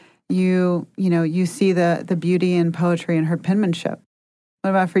 You see the beauty and poetry in her penmanship.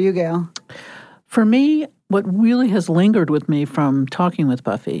 What about for you, Gail? For me, what really has lingered with me from talking with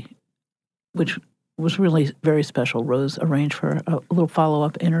Buffy, which was really very special. Rose arranged for a little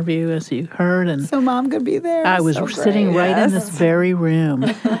follow-up interview, as you heard. And so Mom could be there. I was sitting right in this very room.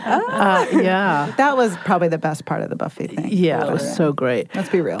 Yeah. That was probably the best part of the Buffy thing. Yeah, it was so great. Let's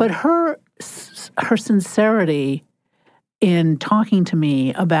be real. But her sincerity in talking to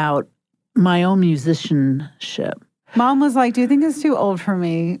me about my own musicianship. Mom was like, do you think it's too old for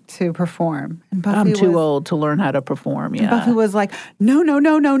me to perform? And Buffy I'm too old to learn how to perform, yeah. And Buffy was like, no.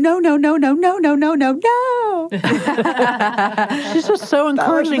 She's just so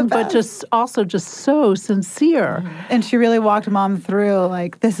encouraging, but just so sincere. And she really walked Mom through,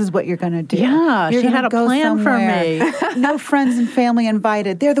 like, this is what you're going to do. Yeah, she had a plan for me. No friends and family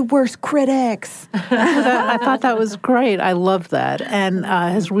invited. They're the worst critics. I thought that was great. I love that. And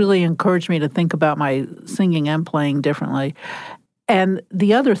has really encouraged me to think about my singing and playing differently. And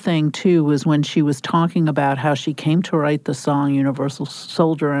the other thing, too, was when she was talking about how she came to write the song Universal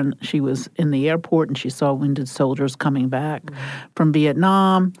Soldier, and she was in the airport and she saw wounded soldiers coming back from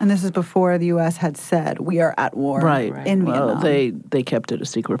Vietnam. And this is before the U.S. had said, we are at war in Vietnam. They kept it a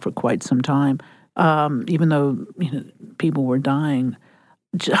secret for quite some time, even though people were dying.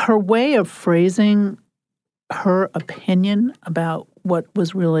 Her way of phrasing her opinion about what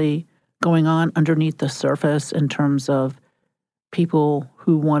was really going on underneath the surface in terms of people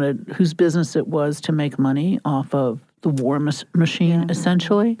whose business it was to make money off of the war machine,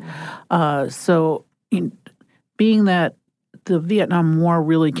 essentially. So being that the Vietnam War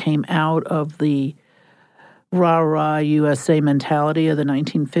really came out of the rah-rah USA mentality of the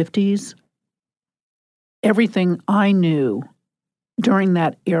 1950s, everything I knew during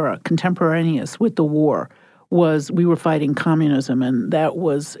that era, contemporaneous with the war, was we were fighting communism, and it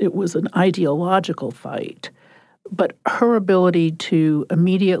was an ideological fight. But her ability to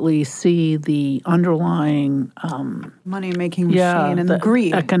immediately see the underlying money-making machine and the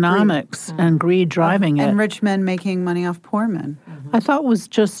greed. Economics and greed driving it. And rich men making money off poor men. I thought was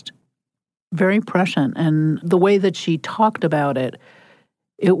just very prescient. And the way that she talked about it,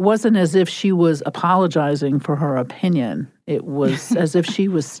 it wasn't as if she was apologizing for her opinion. It was as if she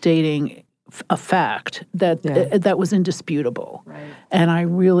was stating a fact that was indisputable. Right. And I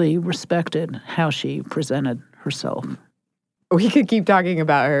really respected how she presented herself. We could keep talking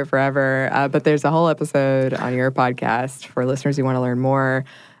about her forever, but there's a whole episode on your podcast for listeners who want to learn more.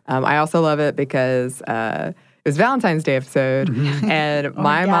 I also love it because it was Valentine's Day episode, and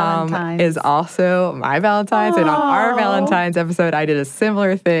my mom is also my Valentine's, and on our Valentine's episode, I did a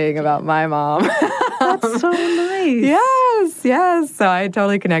similar thing about my mom. That's so nice. Yes. So I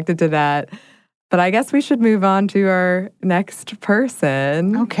totally connected to that. But I guess we should move on to our next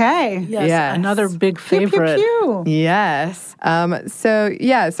person. Okay. Yes. Another big favorite. Pew, pew, pew. Yes.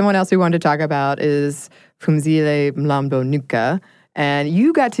 Someone else we wanted to talk about is Phumzile Mlambo-Ngcuka. And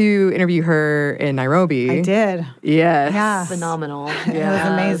you got to interview her in Nairobi. I did. Yes. Yeah. Phenomenal. It was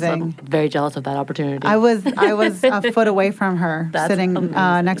amazing. I'm very jealous of that opportunity. I was a foot away from her, sitting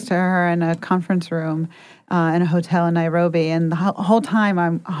next to her in a conference room in a hotel in Nairobi. And the whole time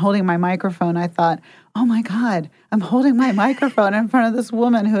I'm holding my microphone, I thought, oh my God, I'm holding my microphone in front of this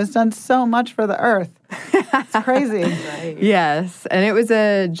woman who has done so much for the earth. It's crazy. Right. Yes. And it was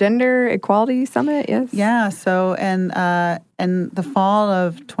a gender equality summit, yes? Yeah. So, and the fall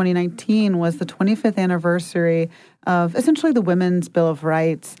of 2019 was the 25th anniversary of essentially the Women's Bill of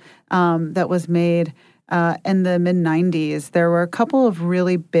Rights that was made in the mid-90s. There were a couple of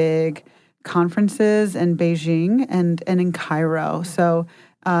really big conferences in Beijing and in Cairo. So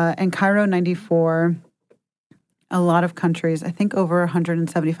in Cairo 94, a lot of countries, I think over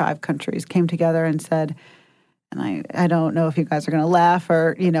 175 countries, came together and said, and I don't know if you guys are going to laugh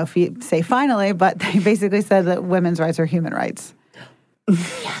or, if you say finally, but they basically said that women's rights are human rights.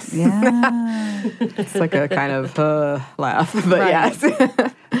 Yes. Yeah. It's like a kind of laugh, but yes.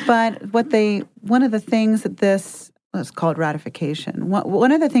 But one of the things that this was called ratification.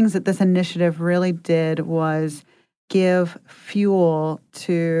 One of the things that this initiative really did was give fuel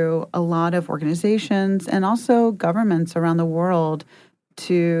to a lot of organizations and also governments around the world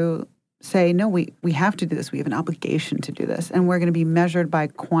to say, no, we have to do this. We have an obligation to do this. And we're going to be measured by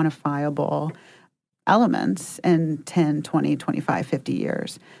quantifiable elements in 10, 20, 25, 50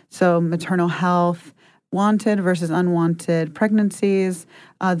 years. So maternal health, wanted versus unwanted pregnancies,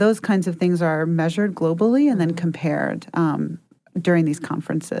 those kinds of things are measured globally and then compared during these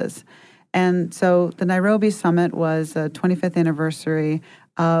conferences. And so the Nairobi Summit was the 25th anniversary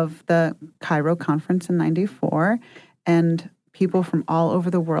of the Cairo Conference in 94, and people from all over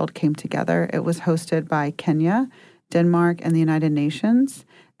the world came together. It was hosted by Kenya, Denmark, and the United Nations.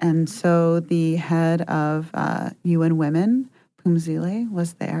 And so the head of UN Women, Phumzile,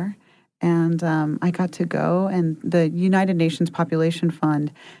 was there. And I got to go, and the United Nations Population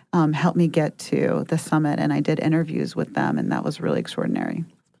Fund helped me get to the summit, and I did interviews with them, and that was really extraordinary.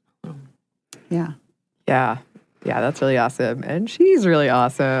 Yeah. Yeah. Yeah, that's really awesome. And she's really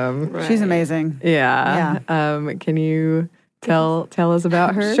awesome. Right. She's amazing. Yeah. Can you tell us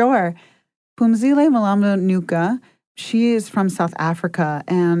about her? Sure. Phumzile Mlambo Ngcuka, she is from South Africa,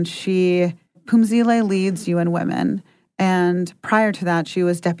 and Phumzile leads UN Women. And prior to that, she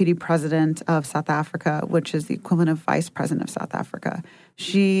was deputy president of South Africa, which is the equivalent of vice president of South Africa.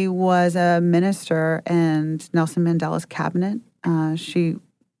 She was a minister in Nelson Mandela's cabinet.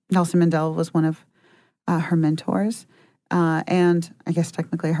 Nelson Mandela was one of her mentors, and I guess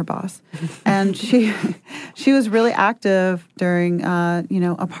technically her boss. And she was really active during,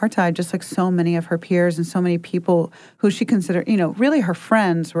 apartheid, just like so many of her peers and so many people who she considered, really her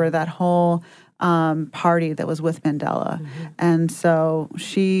friends were that whole party that was with Mandela. Mm-hmm. And so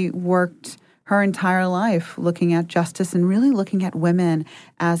she worked her entire life looking at justice and really looking at women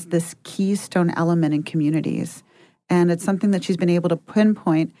as this keystone element in communities. And it's something that she's been able to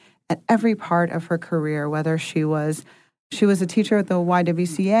pinpoint at every part of her career, whether she was a teacher at the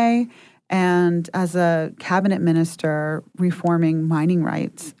YWCA and as a cabinet minister reforming mining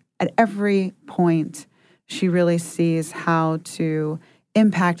rights. At every point, she really sees how to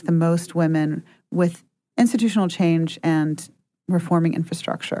impact the most women with institutional change and reforming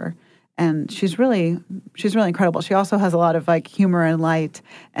infrastructure. And she's really incredible. She also has a lot of humor and light,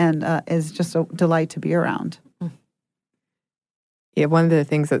 and is just a delight to be around. Yeah, one of the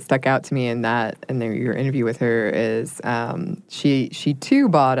things that stuck out to me in your interview with her is she too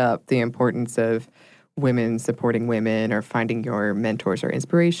brought up the importance of women supporting women or finding your mentors or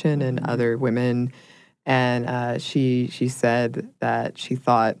inspiration in other women. And she said that she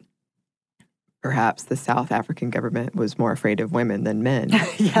thought perhaps the South African government was more afraid of women than men.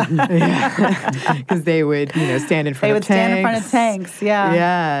 Yeah. Because they would, stand in front of tanks. They would stand in front of tanks,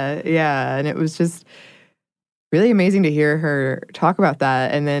 yeah. Yeah. And it was just really amazing to hear her talk about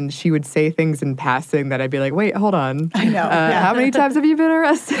that. And then she would say things in passing that I'd be like, wait, hold on. I know. How many times have you been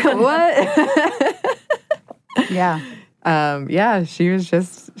arrested? What? Yeah. She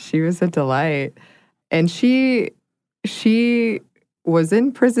was a delight. And she was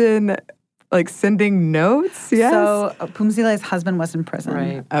in prison, sending notes, yes? So Phumzile's husband was in prison.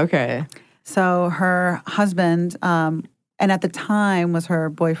 Right. Okay. So her husband, and at the time was her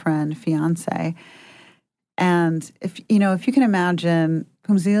boyfriend, fiance. And if you can imagine,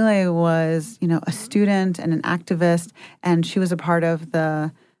 Phumzile was, a student and an activist, and she was a part of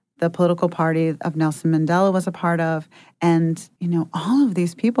the political party of Nelson Mandela was a part of. And, all of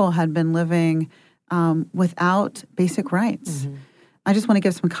these people had been living without basic rights. Mm-hmm. I just want to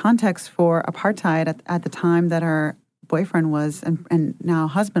give some context for apartheid at the time that her boyfriend was and now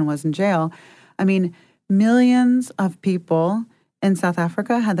husband was in jail. I mean, millions of people in South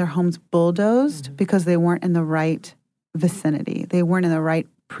Africa had their homes bulldozed because they weren't in the right vicinity. They weren't in the right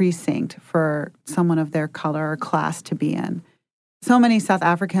precinct for someone of their color or class to be in. So many South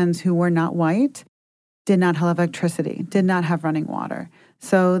Africans who were not white did not have electricity, did not have running water.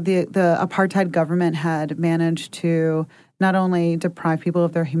 So the apartheid government had managed to not only deprive people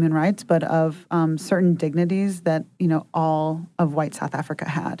of their human rights, but of certain dignities that, all of white South Africa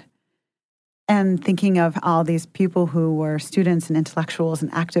had. And thinking of all these people who were students and intellectuals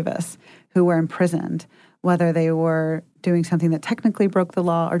and activists who were imprisoned, whether they were doing something that technically broke the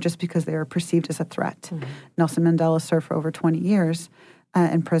law or just because they were perceived as a threat. Mm-hmm. Nelson Mandela served for over 20 years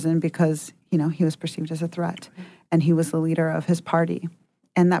in prison because, he was perceived as a threat. Mm-hmm. And he was the leader of his party.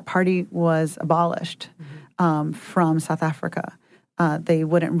 And that party was abolished from South Africa. They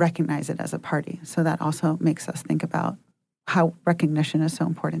wouldn't recognize it as a party. So that also makes us think about how recognition is so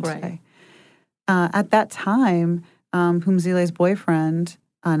important today. At that time, Phumzile's boyfriend,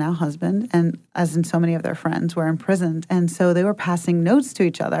 now husband, and as in so many of their friends, were imprisoned. And so they were passing notes to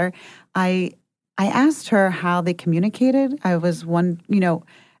each other. I asked her how they communicated. I was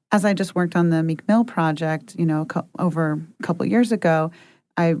as I just worked on the Meek Mill project, over a couple of years ago,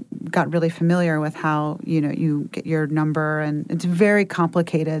 I got really familiar with how, you get your number, and it's very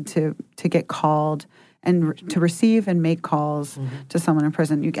complicated to get called and to receive and make calls to someone in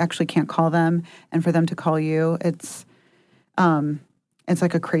prison. You actually can't call them, and for them to call you, it's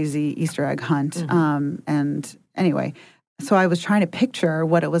like a crazy Easter egg hunt. And anyway, so I was trying to picture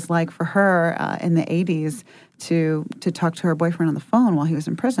what it was like for her in the 80s to talk to her boyfriend on the phone while he was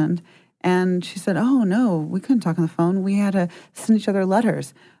imprisoned. And she said, oh, no, we couldn't talk on the phone. We had to send each other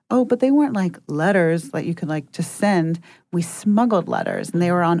letters. Oh, but they weren't like letters that you could like just send. We smuggled letters, and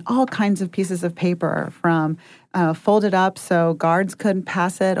they were on all kinds of pieces of paper, from folded up so guards couldn't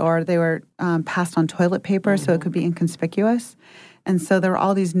pass it, or they were passed on toilet paper so it could be inconspicuous. And so there were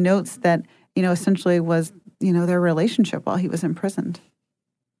all these notes that, essentially was, their relationship while he was imprisoned.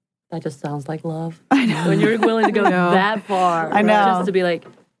 That just sounds like love. I know. When you're willing to go that far. I know. Just to be like,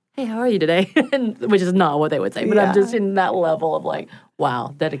 hey, how are you today? Which is not what they would say, but I'm just in that level of like,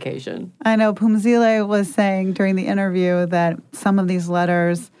 wow, dedication. I know Phumzile was saying during the interview that some of these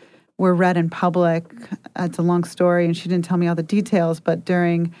letters were read in public. It's a long story, and she didn't tell me all the details, but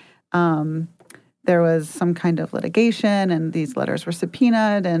during there was some kind of litigation, and these letters were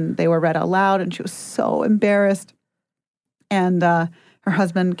subpoenaed, and they were read out loud, and she was so embarrassed. And her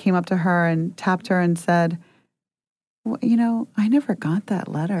husband came up to her and tapped her and said, well, I never got that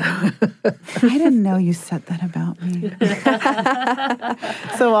letter. I didn't know you said that about me.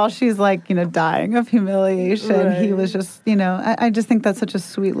 So while she's like, dying of humiliation, he was just, I just think that's such a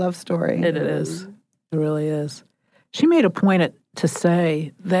sweet love story. It is. It really is. She made a point to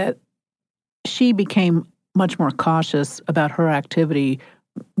say that she became much more cautious about her activity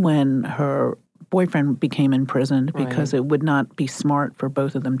when her boyfriend became imprisoned, because it would not be smart for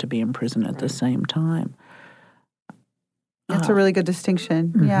both of them to be in prison at the same time. That's a really good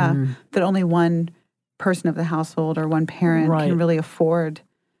distinction. Yeah. That only one person of the household or one parent can really afford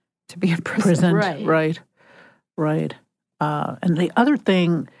to be in prison. Right. And the other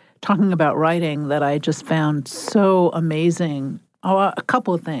thing, talking about writing, that I just found so amazing, a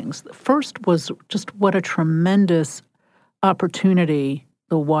couple of things. The first was just what a tremendous opportunity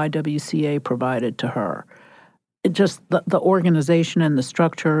the YWCA provided to her. It just the organization and the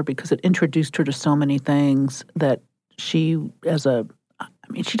structure, because it introduced her to so many things that she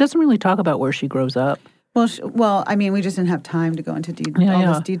doesn't really talk about where she grows up. Well, we just didn't have time to go into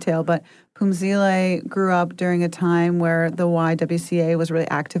all this detail, but Phumzile grew up during a time where the YWCA was really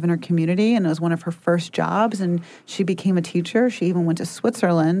active in her community, and it was one of her first jobs, and she became a teacher. She even went to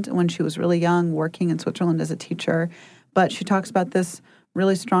Switzerland when she was really young, working in Switzerland as a teacher. But she talks about this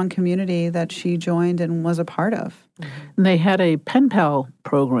really strong community that she joined and was a part of. And they had a pen pal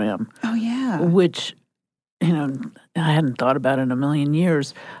program. Oh, yeah. Which, I hadn't thought about in a million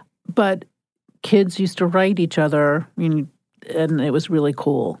years. But kids used to write each other, and it was really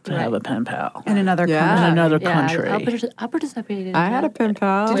cool to have a pen pal. In another country. In another country. I participated. I had a pen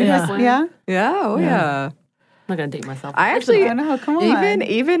pal. Did you guys? Yeah? Yeah. I'm not going to date myself. I actually, come on.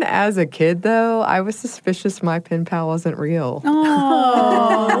 Even as a kid, though, I was suspicious my pen pal wasn't real.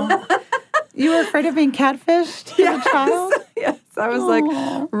 Oh. You were afraid of being catfished as a child? Yes. I was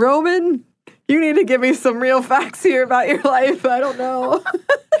like, Roman, you need to give me some real facts here about your life. I don't know.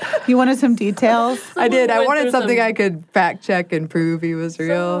 You wanted some details? I did. I wanted something I could fact check and prove he was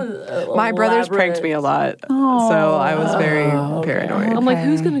real. My brothers pranked me a lot. So I was very paranoid. I'm like,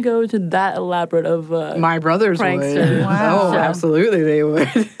 who's going to go to that elaborate of my brothers prankster? Would. Wow. Oh, absolutely they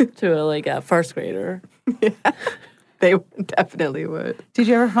would. To a first grader. Yeah. They definitely would. Did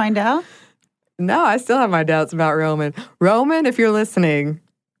you ever find out? No, I still have my doubts about Roman. Roman, if you're listening,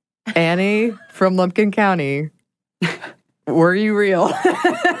 Annie from Lumpkin County, were you real?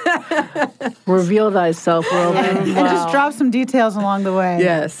 Reveal thyself, Roman. And just drop some details along the way.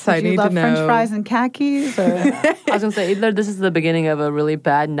 Yes, I need to know. Did you love French fries and khakis? Or? I was going to say, either this is the beginning of a really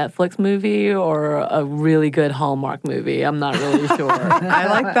bad Netflix movie or a really good Hallmark movie. I'm not really sure. I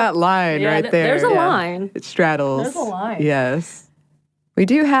like that line right there. There's a line. It straddles. There's a line. Yes. We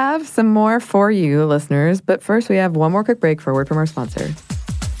do have some more for you, listeners, but first we have one more quick break for a word from our sponsor.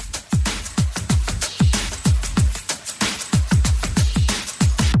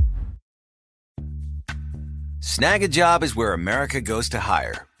 Snag a Job is where America goes to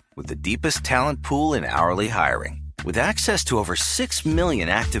hire, with the deepest talent pool in hourly hiring. With access to over 6 million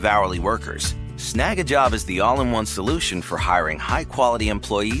active hourly workers, Snag a Job is the all-in-one solution for hiring high-quality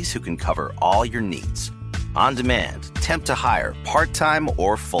employees who can cover all your needs. On demand, temp to hire, part-time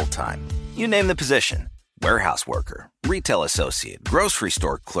or full-time. You name the position. Warehouse worker, retail associate, grocery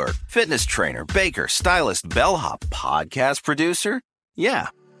store clerk, fitness trainer, baker, stylist, bellhop, podcast producer. Yeah.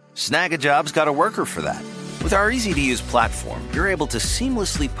 Snag a Job's got a worker for that. With our easy-to-use platform, you're able to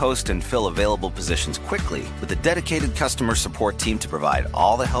seamlessly post and fill available positions quickly with a dedicated customer support team to provide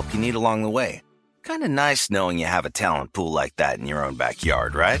all the help you need along the way. Kind of nice knowing you have a talent pool like that in your own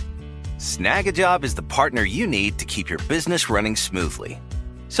backyard, right? Snag a Job is the partner you need to keep your business running smoothly.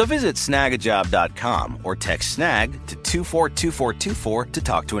 So visit snagajob.com or text snag to 242424 to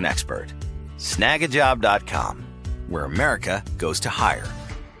talk to an expert. Snagajob.com, where America goes to hire.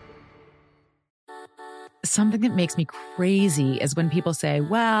 Something that makes me crazy is when people say,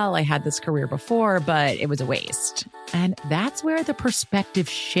 well, I had this career before, but it was a waste. And that's where the perspective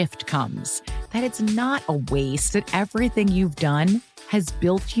shift comes, that it's not a waste, that everything you've done has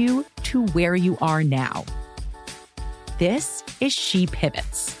built you to where you are now. This is She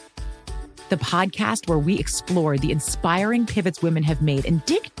Pivots, the podcast where we explore the inspiring pivots women have made and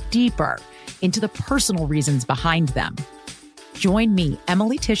dig deeper into the personal reasons behind them. Join me,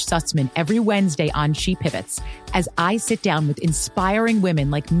 Emily Tish Sussman, every Wednesday on She Pivots as I sit down with inspiring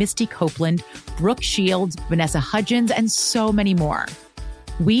women like Misty Copeland, Brooke Shields, Vanessa Hudgens, and so many more.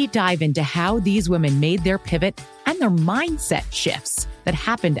 We dive into how these women made their pivot and their mindset shifts that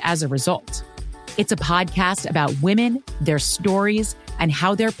happened as a result. It's a podcast about women, their stories, and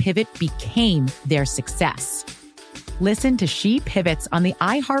how their pivot became their success. Listen to She Pivots on the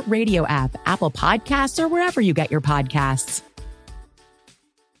iHeartRadio app, Apple Podcasts, or wherever you get your podcasts.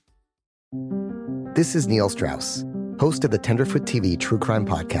 This is Neil Strauss, host of the Tenderfoot TV true crime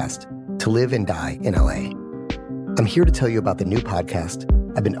podcast, To Live and Die in LA. I'm here to tell you about the new podcast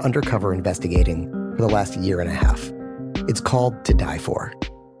I've been undercover investigating for the last year and a half. It's called To Die For.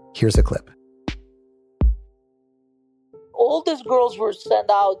 Here's a clip. All these girls were sent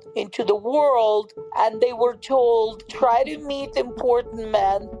out into the world and they were told, try to meet important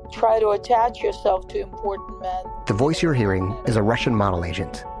men, try to attach yourself to important men. The voice you're hearing is a Russian model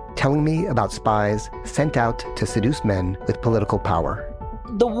agent telling me about spies sent out to seduce men with political power.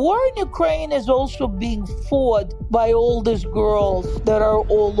 The war in Ukraine is also being fought by all these girls that are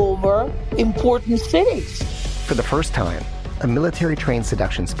all over important cities. For the first time, a military-trained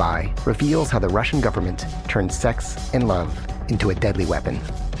seduction spy reveals how the Russian government turned sex and love into a deadly weapon.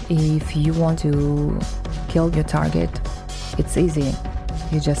 If you want to kill your target, it's easy.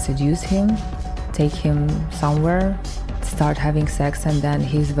 You just seduce him, take him somewhere, start having sex, and then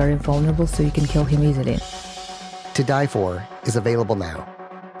he's very vulnerable, so you can kill him easily. To Die For is available now.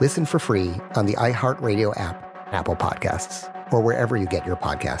 Listen for free on the iHeartRadio app, Apple Podcasts, or wherever you get your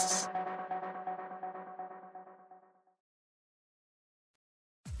podcasts.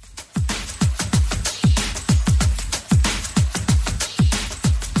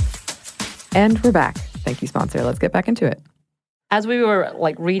 And we're back. Thank you, sponsor. Let's get back into it. As we were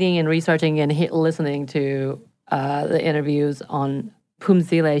reading and researching and listening to the interviews on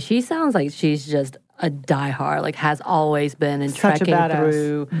Phumzile, she sounds like she's just a diehard, has always been and Such trekking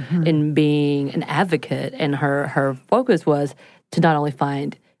through and being an advocate. And her focus was to not only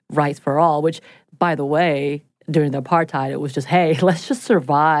find rights for all, which, by the way, during the apartheid, it was just, hey, let's just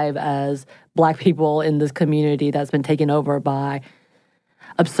survive as Black people in this community that's been taken over by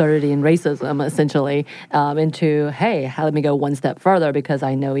absurdity and racism, essentially, into, hey, let me go one step further because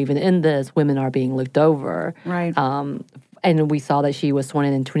I know even in this, women are being looked over. Right. And we saw that she was sworn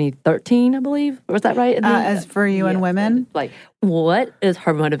in 2013, I believe. Was that right? As for UN Women? What is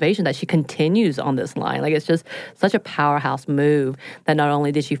her motivation that she continues on this line? It's just such a powerhouse move that not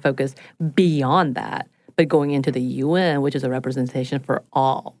only did she focus beyond that, but going into the UN, which is a representation for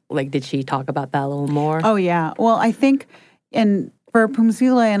all. Did she talk about that a little more? Oh, yeah. Well, I think for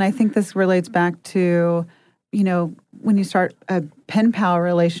Phumzile, and I think this relates back to, when you start a pen pal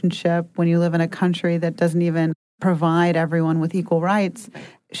relationship, when you live in a country that doesn't even provide everyone with equal rights,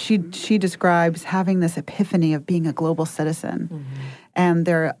 she describes having this epiphany of being a global citizen. Mm-hmm.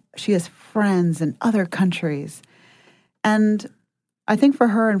 And she has friends in other countries. And I think for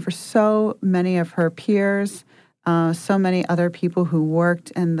her and for so many of her peers, so many other people who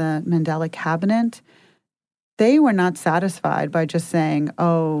worked in the Mandela cabinet, they were not satisfied by just saying, they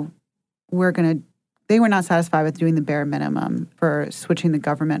were not satisfied with doing the bare minimum for switching the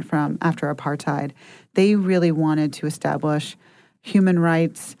government from after apartheid. They really wanted to establish human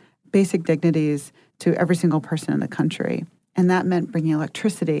rights, basic dignities to every single person in the country. And that meant bringing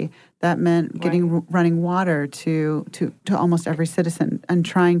electricity. That meant getting running water to almost every citizen and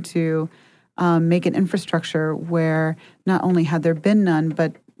trying to make an infrastructure where not only had there been none,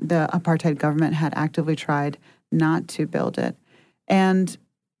 but the apartheid government had actively tried not to build it. And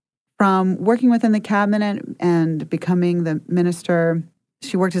from working within the cabinet and becoming the minister,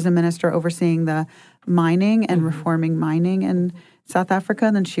 she worked as a minister overseeing the mining and reforming mining in South Africa,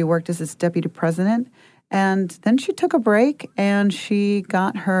 and then she worked as its deputy president. And then she took a break, and she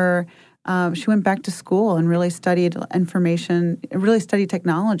got her, she went back to school and really studied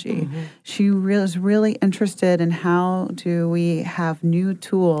technology. She was really interested in how do we have new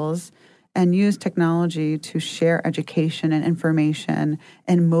tools and use technology to share education and information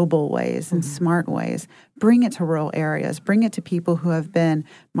in mobile ways and smart ways. Bring it to rural areas. Bring it to people who have been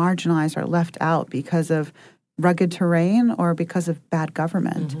marginalized or left out because of rugged terrain or because of bad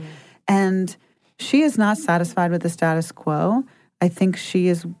government. And she is not satisfied with the status quo. I think she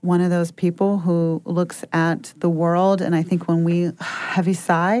is one of those people who looks at the world, and I think when we heavy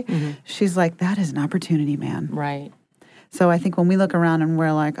sigh, she's like, that is an opportunity, man. Right. So I think when we look around and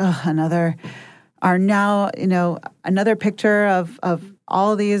we're like, oh, another picture of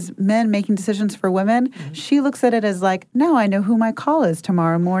all these men making decisions for women, she looks at it as like, now I know who my call is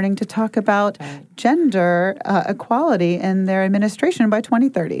tomorrow morning to talk about gender equality in their administration by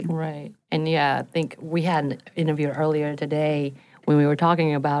 2030. Right. And yeah, I think we had an interview earlier today when we were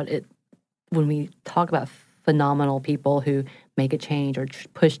talking about it, when we talk about phenomenal people who make a change or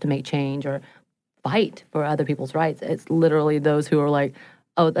push to make change or fight for other people's rights. It's literally those who are like,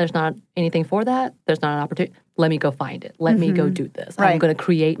 oh, there's not anything for that. There's not an opportunity. Let me go find it. Let me go do this. I'm going to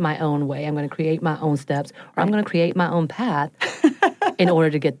create my own way. I'm going to create my own steps, or I'm going to create my own path in order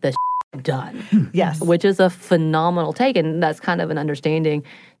to get this done. Yes. Which is a phenomenal take. And that's kind of an understanding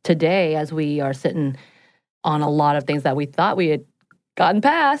today as we are sitting on a lot of things that we thought we had gotten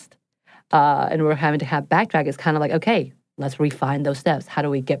past. And we're having to have backtrack. It's kind of like, okay, let's refine those steps. How do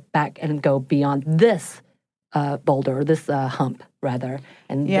we get back and go beyond this boulder, this hump, rather,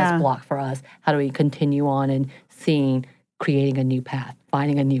 and this block for us? How do we continue on and creating a new path,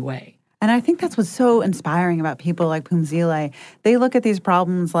 finding a new way? And I think that's what's so inspiring about people like Phumzile. They look at these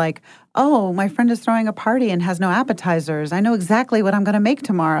problems like, oh, my friend is throwing a party and has no appetizers. I know exactly what I'm going to make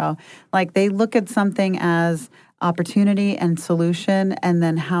tomorrow. Like, they look at something as opportunity and solution and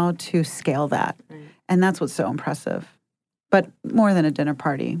then how to scale that. And that's what's so impressive. But more than a dinner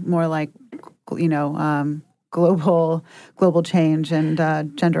party, more like, global change and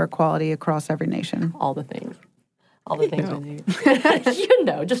gender equality across every nation. All the things. All the things we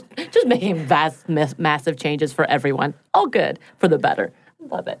do. just making massive changes for everyone. All good, for the better.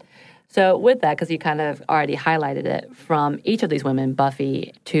 Love it. So with that, because you kind of already highlighted it, from each of these women,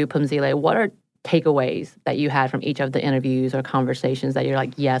 Buffy to Phumzile, what are takeaways that you had from each of the interviews or conversations that you're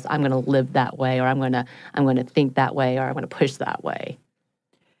like, yes, I'm going to live that way, or I'm going to think that way, or I'm going to push that way?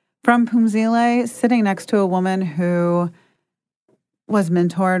 From Phumzile, sitting next to a woman who was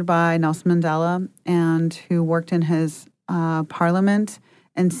mentored by Nelson Mandela and who worked in his parliament,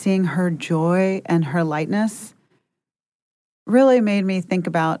 and seeing her joy and her lightness really made me think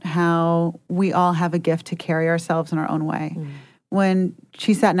about how we all have a gift to carry ourselves in our own way. When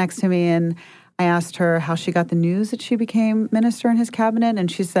she sat next to me and I asked her how she got the news that she became minister in his cabinet,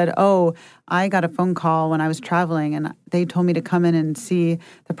 and she said, oh, I got a phone call when I was traveling, and they told me to come in and see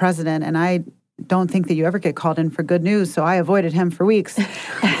the president, and I don't think that you ever get called in for good news, so I avoided him for weeks.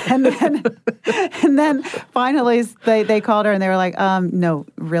 and then finally they called her, and they were like, no,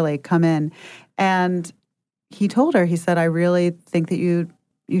 really, come in. And he told her, he said, I really think that you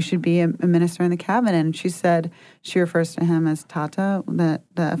should be a minister in the cabinet. And she said, she refers to him as Tata, the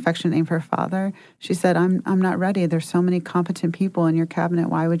affectionate name for her father. She said, I'm not ready. There's so many competent people in your cabinet.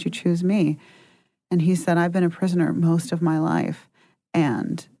 Why would you choose me? And he said, I've been a prisoner most of my life,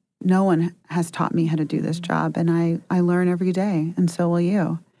 and no one has taught me how to do this job, and I learn every day, and so will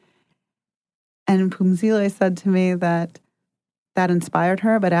you. And Phumzile said to me that inspired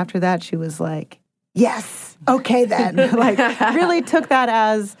her, but after that she was like, yes, okay then. Like, really took that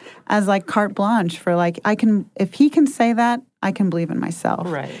as like carte blanche for like, if he can say that, I can believe in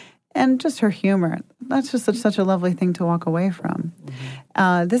myself. Right. And just her humor, that's just such a lovely thing to walk away from.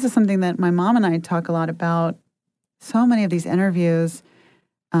 This is something that my mom and I talk a lot about. So many of these interviews,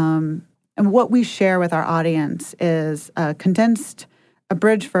 and what we share with our audience is a condensed,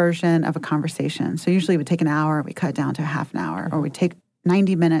 abridged version of a conversation. So usually we take an hour, we cut it down to half an hour, or we take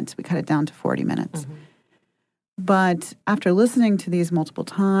 90 minutes, we cut it down to 40 minutes. But after listening to these multiple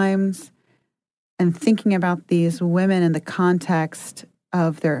times and thinking about these women in the context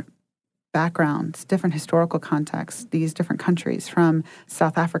of their backgrounds, different historical contexts, these different countries, from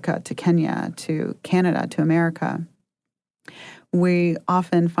South Africa to Kenya to Canada to America, we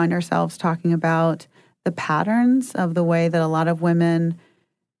often find ourselves talking about the patterns of the way that a lot of women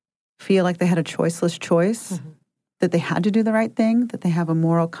feel like they had a choiceless choice, that they had to do the right thing, that they have a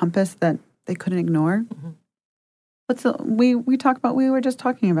moral compass that they couldn't ignore. We were just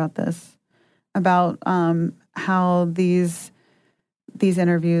talking about this, about how these these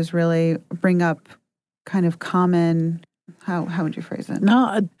interviews really bring up kind of common, how would you phrase it?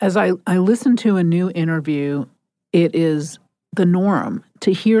 No, as I listen to a new interview, it is the norm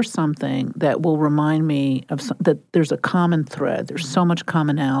to hear something that will remind me of that there's a common thread. There's so much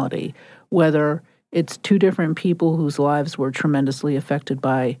commonality, whether it's two different people whose lives were tremendously affected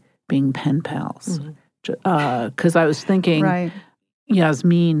by being pen pals. Because I was thinking,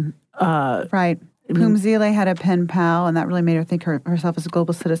 Yasmin. Right. Phumzile had a pen pal, and that really made her think herself as a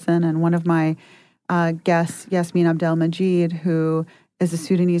global citizen. And one of my guests, Yasmin Abdel-Majid, who is a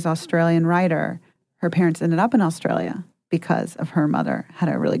Sudanese-Australian writer, her parents ended up in Australia because of her mother had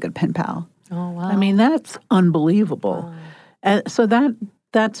a really good pen pal. Oh, wow. I mean, that's unbelievable. Wow. And so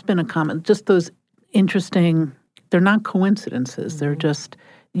that's been a comment. Just those interesting, they're not coincidences. They're just,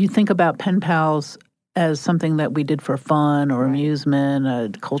 you think about pen pals as something that we did for fun or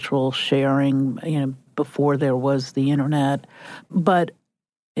amusement, cultural sharing, before there was the internet. But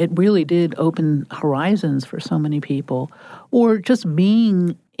it really did open horizons for so many people. Or just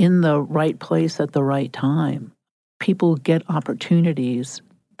being in the right place at the right time. People get opportunities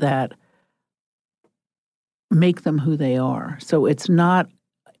that make them who they are. So it's not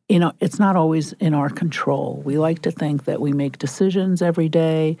always in our control. We like to think that we make decisions every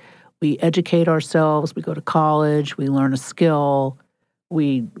day. We educate ourselves. We go to college. We learn a skill.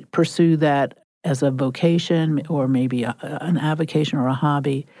 We pursue that as a vocation or maybe an avocation or a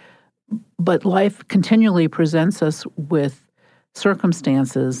hobby. But life continually presents us with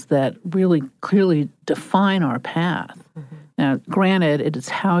circumstances that really clearly define our path. Now, granted, it is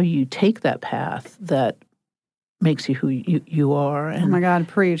how you take that path that makes you who you are. And, oh my God,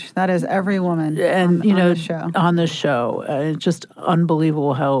 preach. That is every woman on this show. On this show. It's just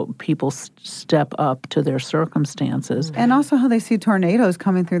unbelievable how people step up to their circumstances. And also how they see tornadoes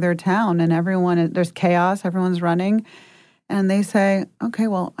coming through their town and there's chaos, everyone's running. And they say, okay,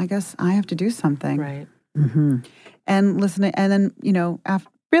 well, I guess I have to do something. Right. Mm-hmm. And listening, and then, after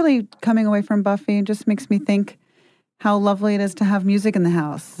really coming away from Buffy just makes me think how lovely it is to have music in the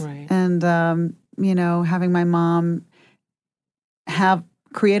house. Right. And, having my mom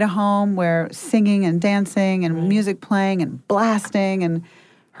create a home where singing and dancing and music playing and blasting and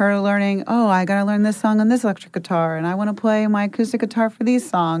her learning, I got to learn this song on this electric guitar and I want to play my acoustic guitar for these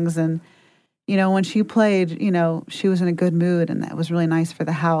songs. And, when she played, she was in a good mood and that was really nice for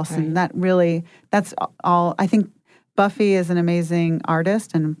the house. Right. And that's all. I think Buffy is an amazing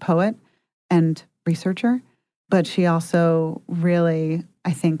artist and poet and researcher, but she also really,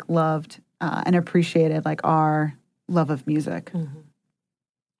 I think, loved and appreciated our love of music. Mm-hmm.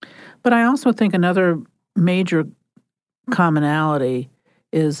 But I also think another major commonality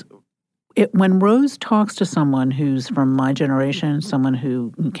is when Rose talks to someone who's from my generation, someone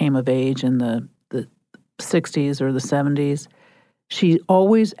who came of age in the 60s or the 70s, she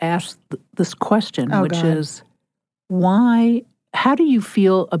always asks this question, which is, how do you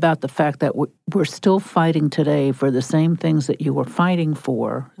feel about the fact that we're still fighting today for the same things that you were fighting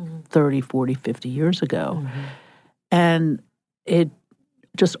for 30, 40, 50 years ago? Mm-hmm. And it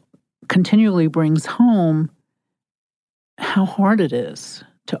just continually brings home how hard it is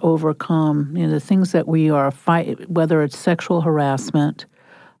to overcome the things that we are fighting, whether it's sexual harassment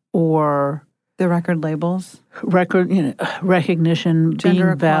or the record labels, recognition, gender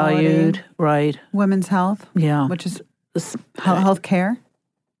being valued, right? Women's health, which is health care.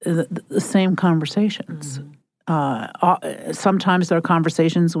 The same conversations. Mm-hmm. Sometimes there are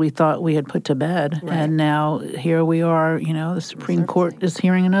conversations we thought we had put to bed, and now here we are. The Supreme Court is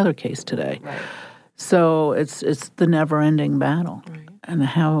hearing another case today. Right. So it's the never-ending battle. Right. And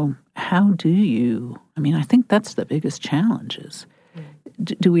how do you? I mean, I think that's the biggest challenge. Is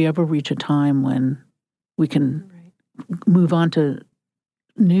do we ever reach a time when we can move on to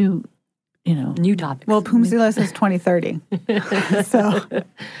new topics? Well, Phumzile says 2030. So,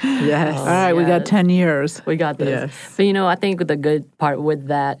 yes. All right, we got 10 years. We got this. Yes. But, I think the good part with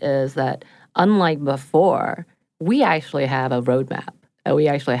that is that unlike before, we actually have a roadmap. We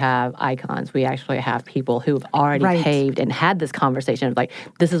actually have icons. We actually have people who've already paved and had this conversation of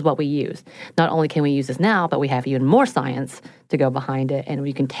this is what we use. Not only can we use this now, but we have even more science to go behind it. And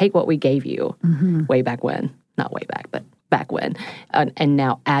we can take what we gave you way back when, not way back, but back when, and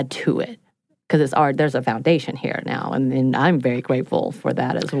now add to it. Because there's a foundation here now. And I'm very grateful for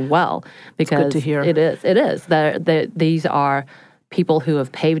that as well. Because it's good to hear. It is. These are people who have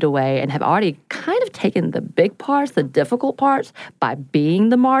paved a way and have already kind of taken the big parts, the difficult parts, by being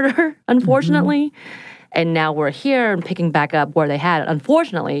the martyr, unfortunately. Mm-hmm. And now we're here and picking back up where they had it.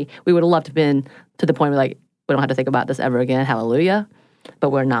 Unfortunately, we would have loved to have been to the point where we don't have to think about this ever again, hallelujah. But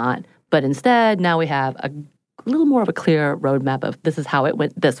we're not. But instead, now we have a little more of a clear roadmap of this is how it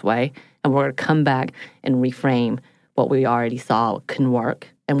went this way, and we're going to come back and reframe what we already saw can work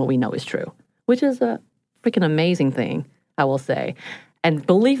and what we know is true, which is a freaking amazing thing, I will say. And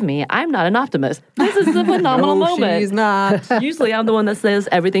believe me, I'm not an optimist. This is a phenomenal moment. She's not. Usually I'm the one that says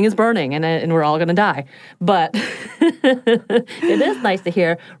everything is burning and we're all going to die. But it is nice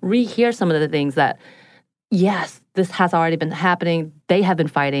to rehear some of the things that, yes, this has already been happening. They have been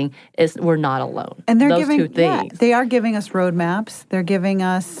fighting. We're not alone. And they're Those giving, two things. Yeah, they are giving us roadmaps. They're giving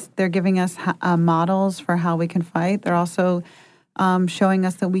us models for how we can fight. They're also showing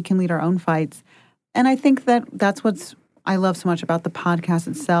us that we can lead our own fights. And I think that that's what's I love so much about the podcast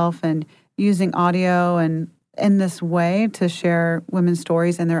itself and using audio and in this way to share women's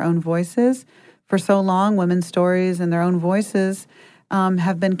stories and their own voices. For so long, women's stories and their own voices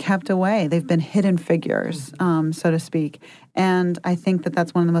have been kept away. They've been hidden figures, so to speak. And I think that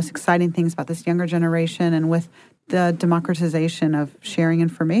that's one of the most exciting things about this younger generation. And with the democratization of sharing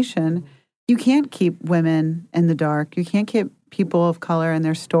information, you can't keep women in the dark. You can't keep people of color and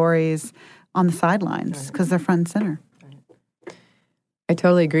their stories on the sidelines because they're front and center. I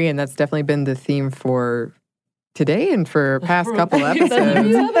totally agree, and that's definitely been the theme for today and for past couple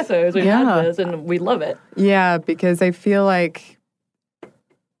episodes. We've had this, and we love it. Yeah, because I feel like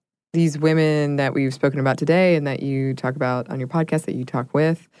these women that we've spoken about today and that you talk about on your podcast, that you talk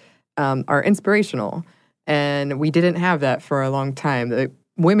with, are inspirational. And we didn't have that for a long time. The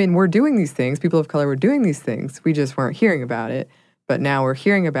women were doing these things. People of color were doing these things. We just weren't hearing about it. But now we're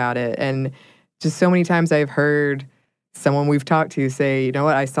hearing about it. And just so many times I've heard someone we've talked to say, you know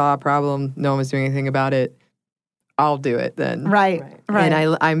what, I saw a problem. No one was doing anything about it. I'll do it then. Right.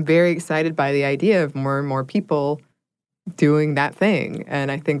 And I'm very excited by the idea of more and more people doing that thing.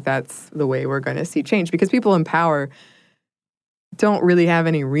 And I think that's the way we're going to see change. Because people in power don't really have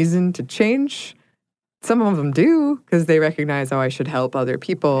any reason to change. Some of them do because they recognize, I should help other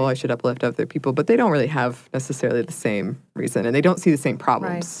people. I should uplift other people. But they don't really have necessarily the same reason. And they don't see the same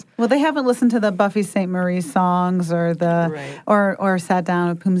problems. Right. Well, they haven't listened to the Buffy St. Marie songs or or sat down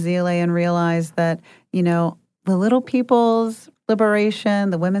with Pumzile and realized that, the little people's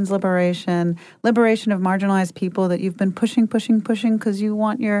liberation, the women's liberation of marginalized people that you've been pushing because you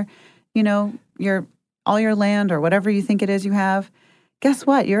want your all your land or whatever you think it is you have. Guess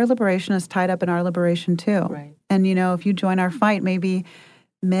what? Your liberation is tied up in our liberation too. Right. And, if you join our fight, maybe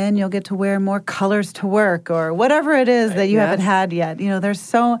men, you'll get to wear more colors to work or whatever it is that you haven't had yet.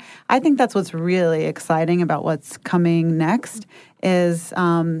 I think that's what's really exciting about what's coming next is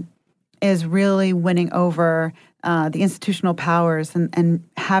really winning over the institutional powers and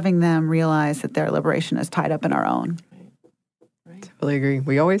having them realize that their liberation is tied up in our own. Right. Totally agree.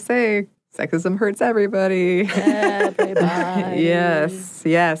 We always say, sexism hurts everybody. Everybody. Yes.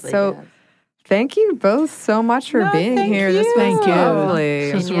 So thank you both so much for being here. This was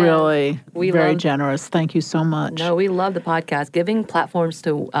lovely. This was really very generous. Thank you so much. No, we love the podcast. Giving platforms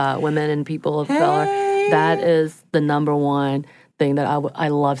to women and people of color, that is the number one thing that I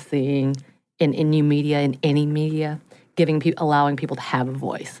love seeing in new media, in any media, allowing people to have a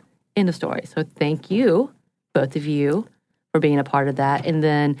voice in the story. So thank you, both of you, for being a part of that. And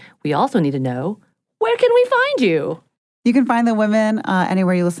then we also need to know, where can we find you? You can find the women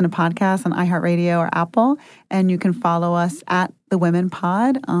anywhere you listen to podcasts on iHeartRadio or Apple. And you can follow us at The Women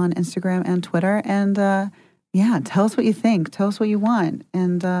Pod on Instagram and Twitter. And tell us what you think. Tell us what you want.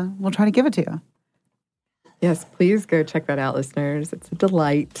 And we'll try to give it to you. Yes, please go check that out, listeners. It's a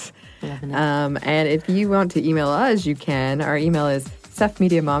delight. And if you want to email us, you can. Our email is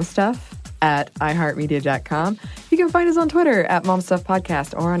stuffmediamomstuff@iheartmedia.com. You can find us on Twitter at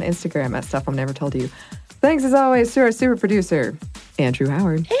momstuffpodcast or on Instagram at Stuff I've Never Told You. Thanks as always to our super producer, Andrew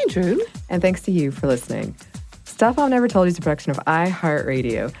Howard. Andrew. And thanks to you for listening. Stuff I've Never Told You is a production of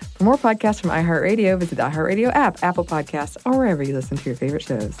iHeartRadio. For more podcasts from iHeartRadio, visit the iHeartRadio app, Apple Podcasts, or wherever you listen to your favorite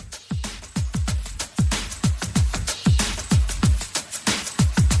shows.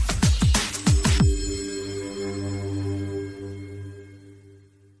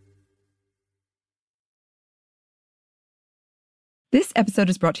 This episode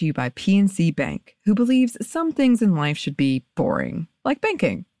is brought to you by PNC Bank, who believes some things in life should be boring, like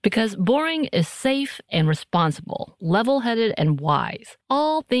banking. Because boring is safe and responsible, level-headed and wise.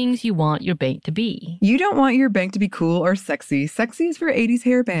 All things you want your bank to be. You don't want your bank to be cool or sexy. Sexy is for 80s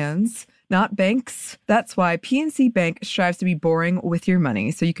hair bands, not banks. That's why PNC Bank strives to be boring with your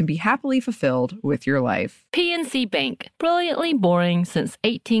money so you can be happily fulfilled with your life. PNC Bank, brilliantly boring since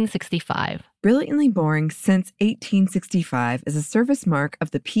 1865. Brilliantly Boring Since 1865 is a service mark of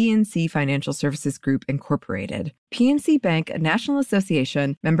the PNC Financial Services Group, Incorporated. PNC Bank, a National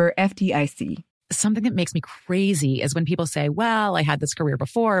Association, member FDIC. Something that makes me crazy is when people say, well, I had this career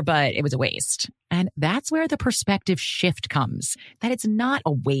before, but it was a waste. And that's where the perspective shift comes, that it's not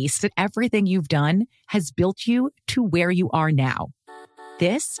a waste, that everything you've done has built you to where you are now.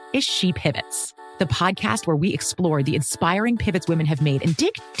 This is She Pivots, the podcast where we explore the inspiring pivots women have made and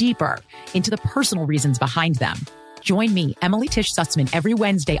dig deeper into the personal reasons behind them. Join me, Emily Tish Sussman, every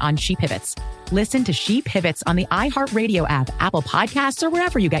Wednesday on She Pivots. Listen to She Pivots on the iHeartRadio app, Apple Podcasts, or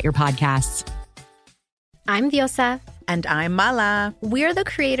wherever you get your podcasts. I'm Diosa. And I'm Mala. We're the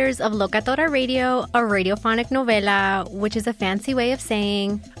creators of Locatora Radio, a radiophonic novela, which is a fancy way of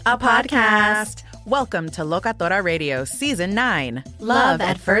saying a podcast. Welcome to Locatora Radio Season 9. Love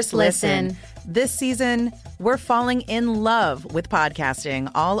at First Listen. This season, we're falling in love with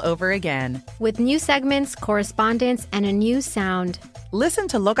podcasting all over again. With new segments, correspondence, and a new sound. Listen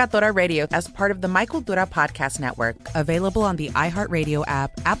to Locatora Radio as part of the My Cultura Podcast Network, available on the iHeartRadio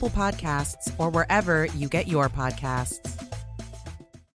app, Apple Podcasts, or wherever you get your podcasts.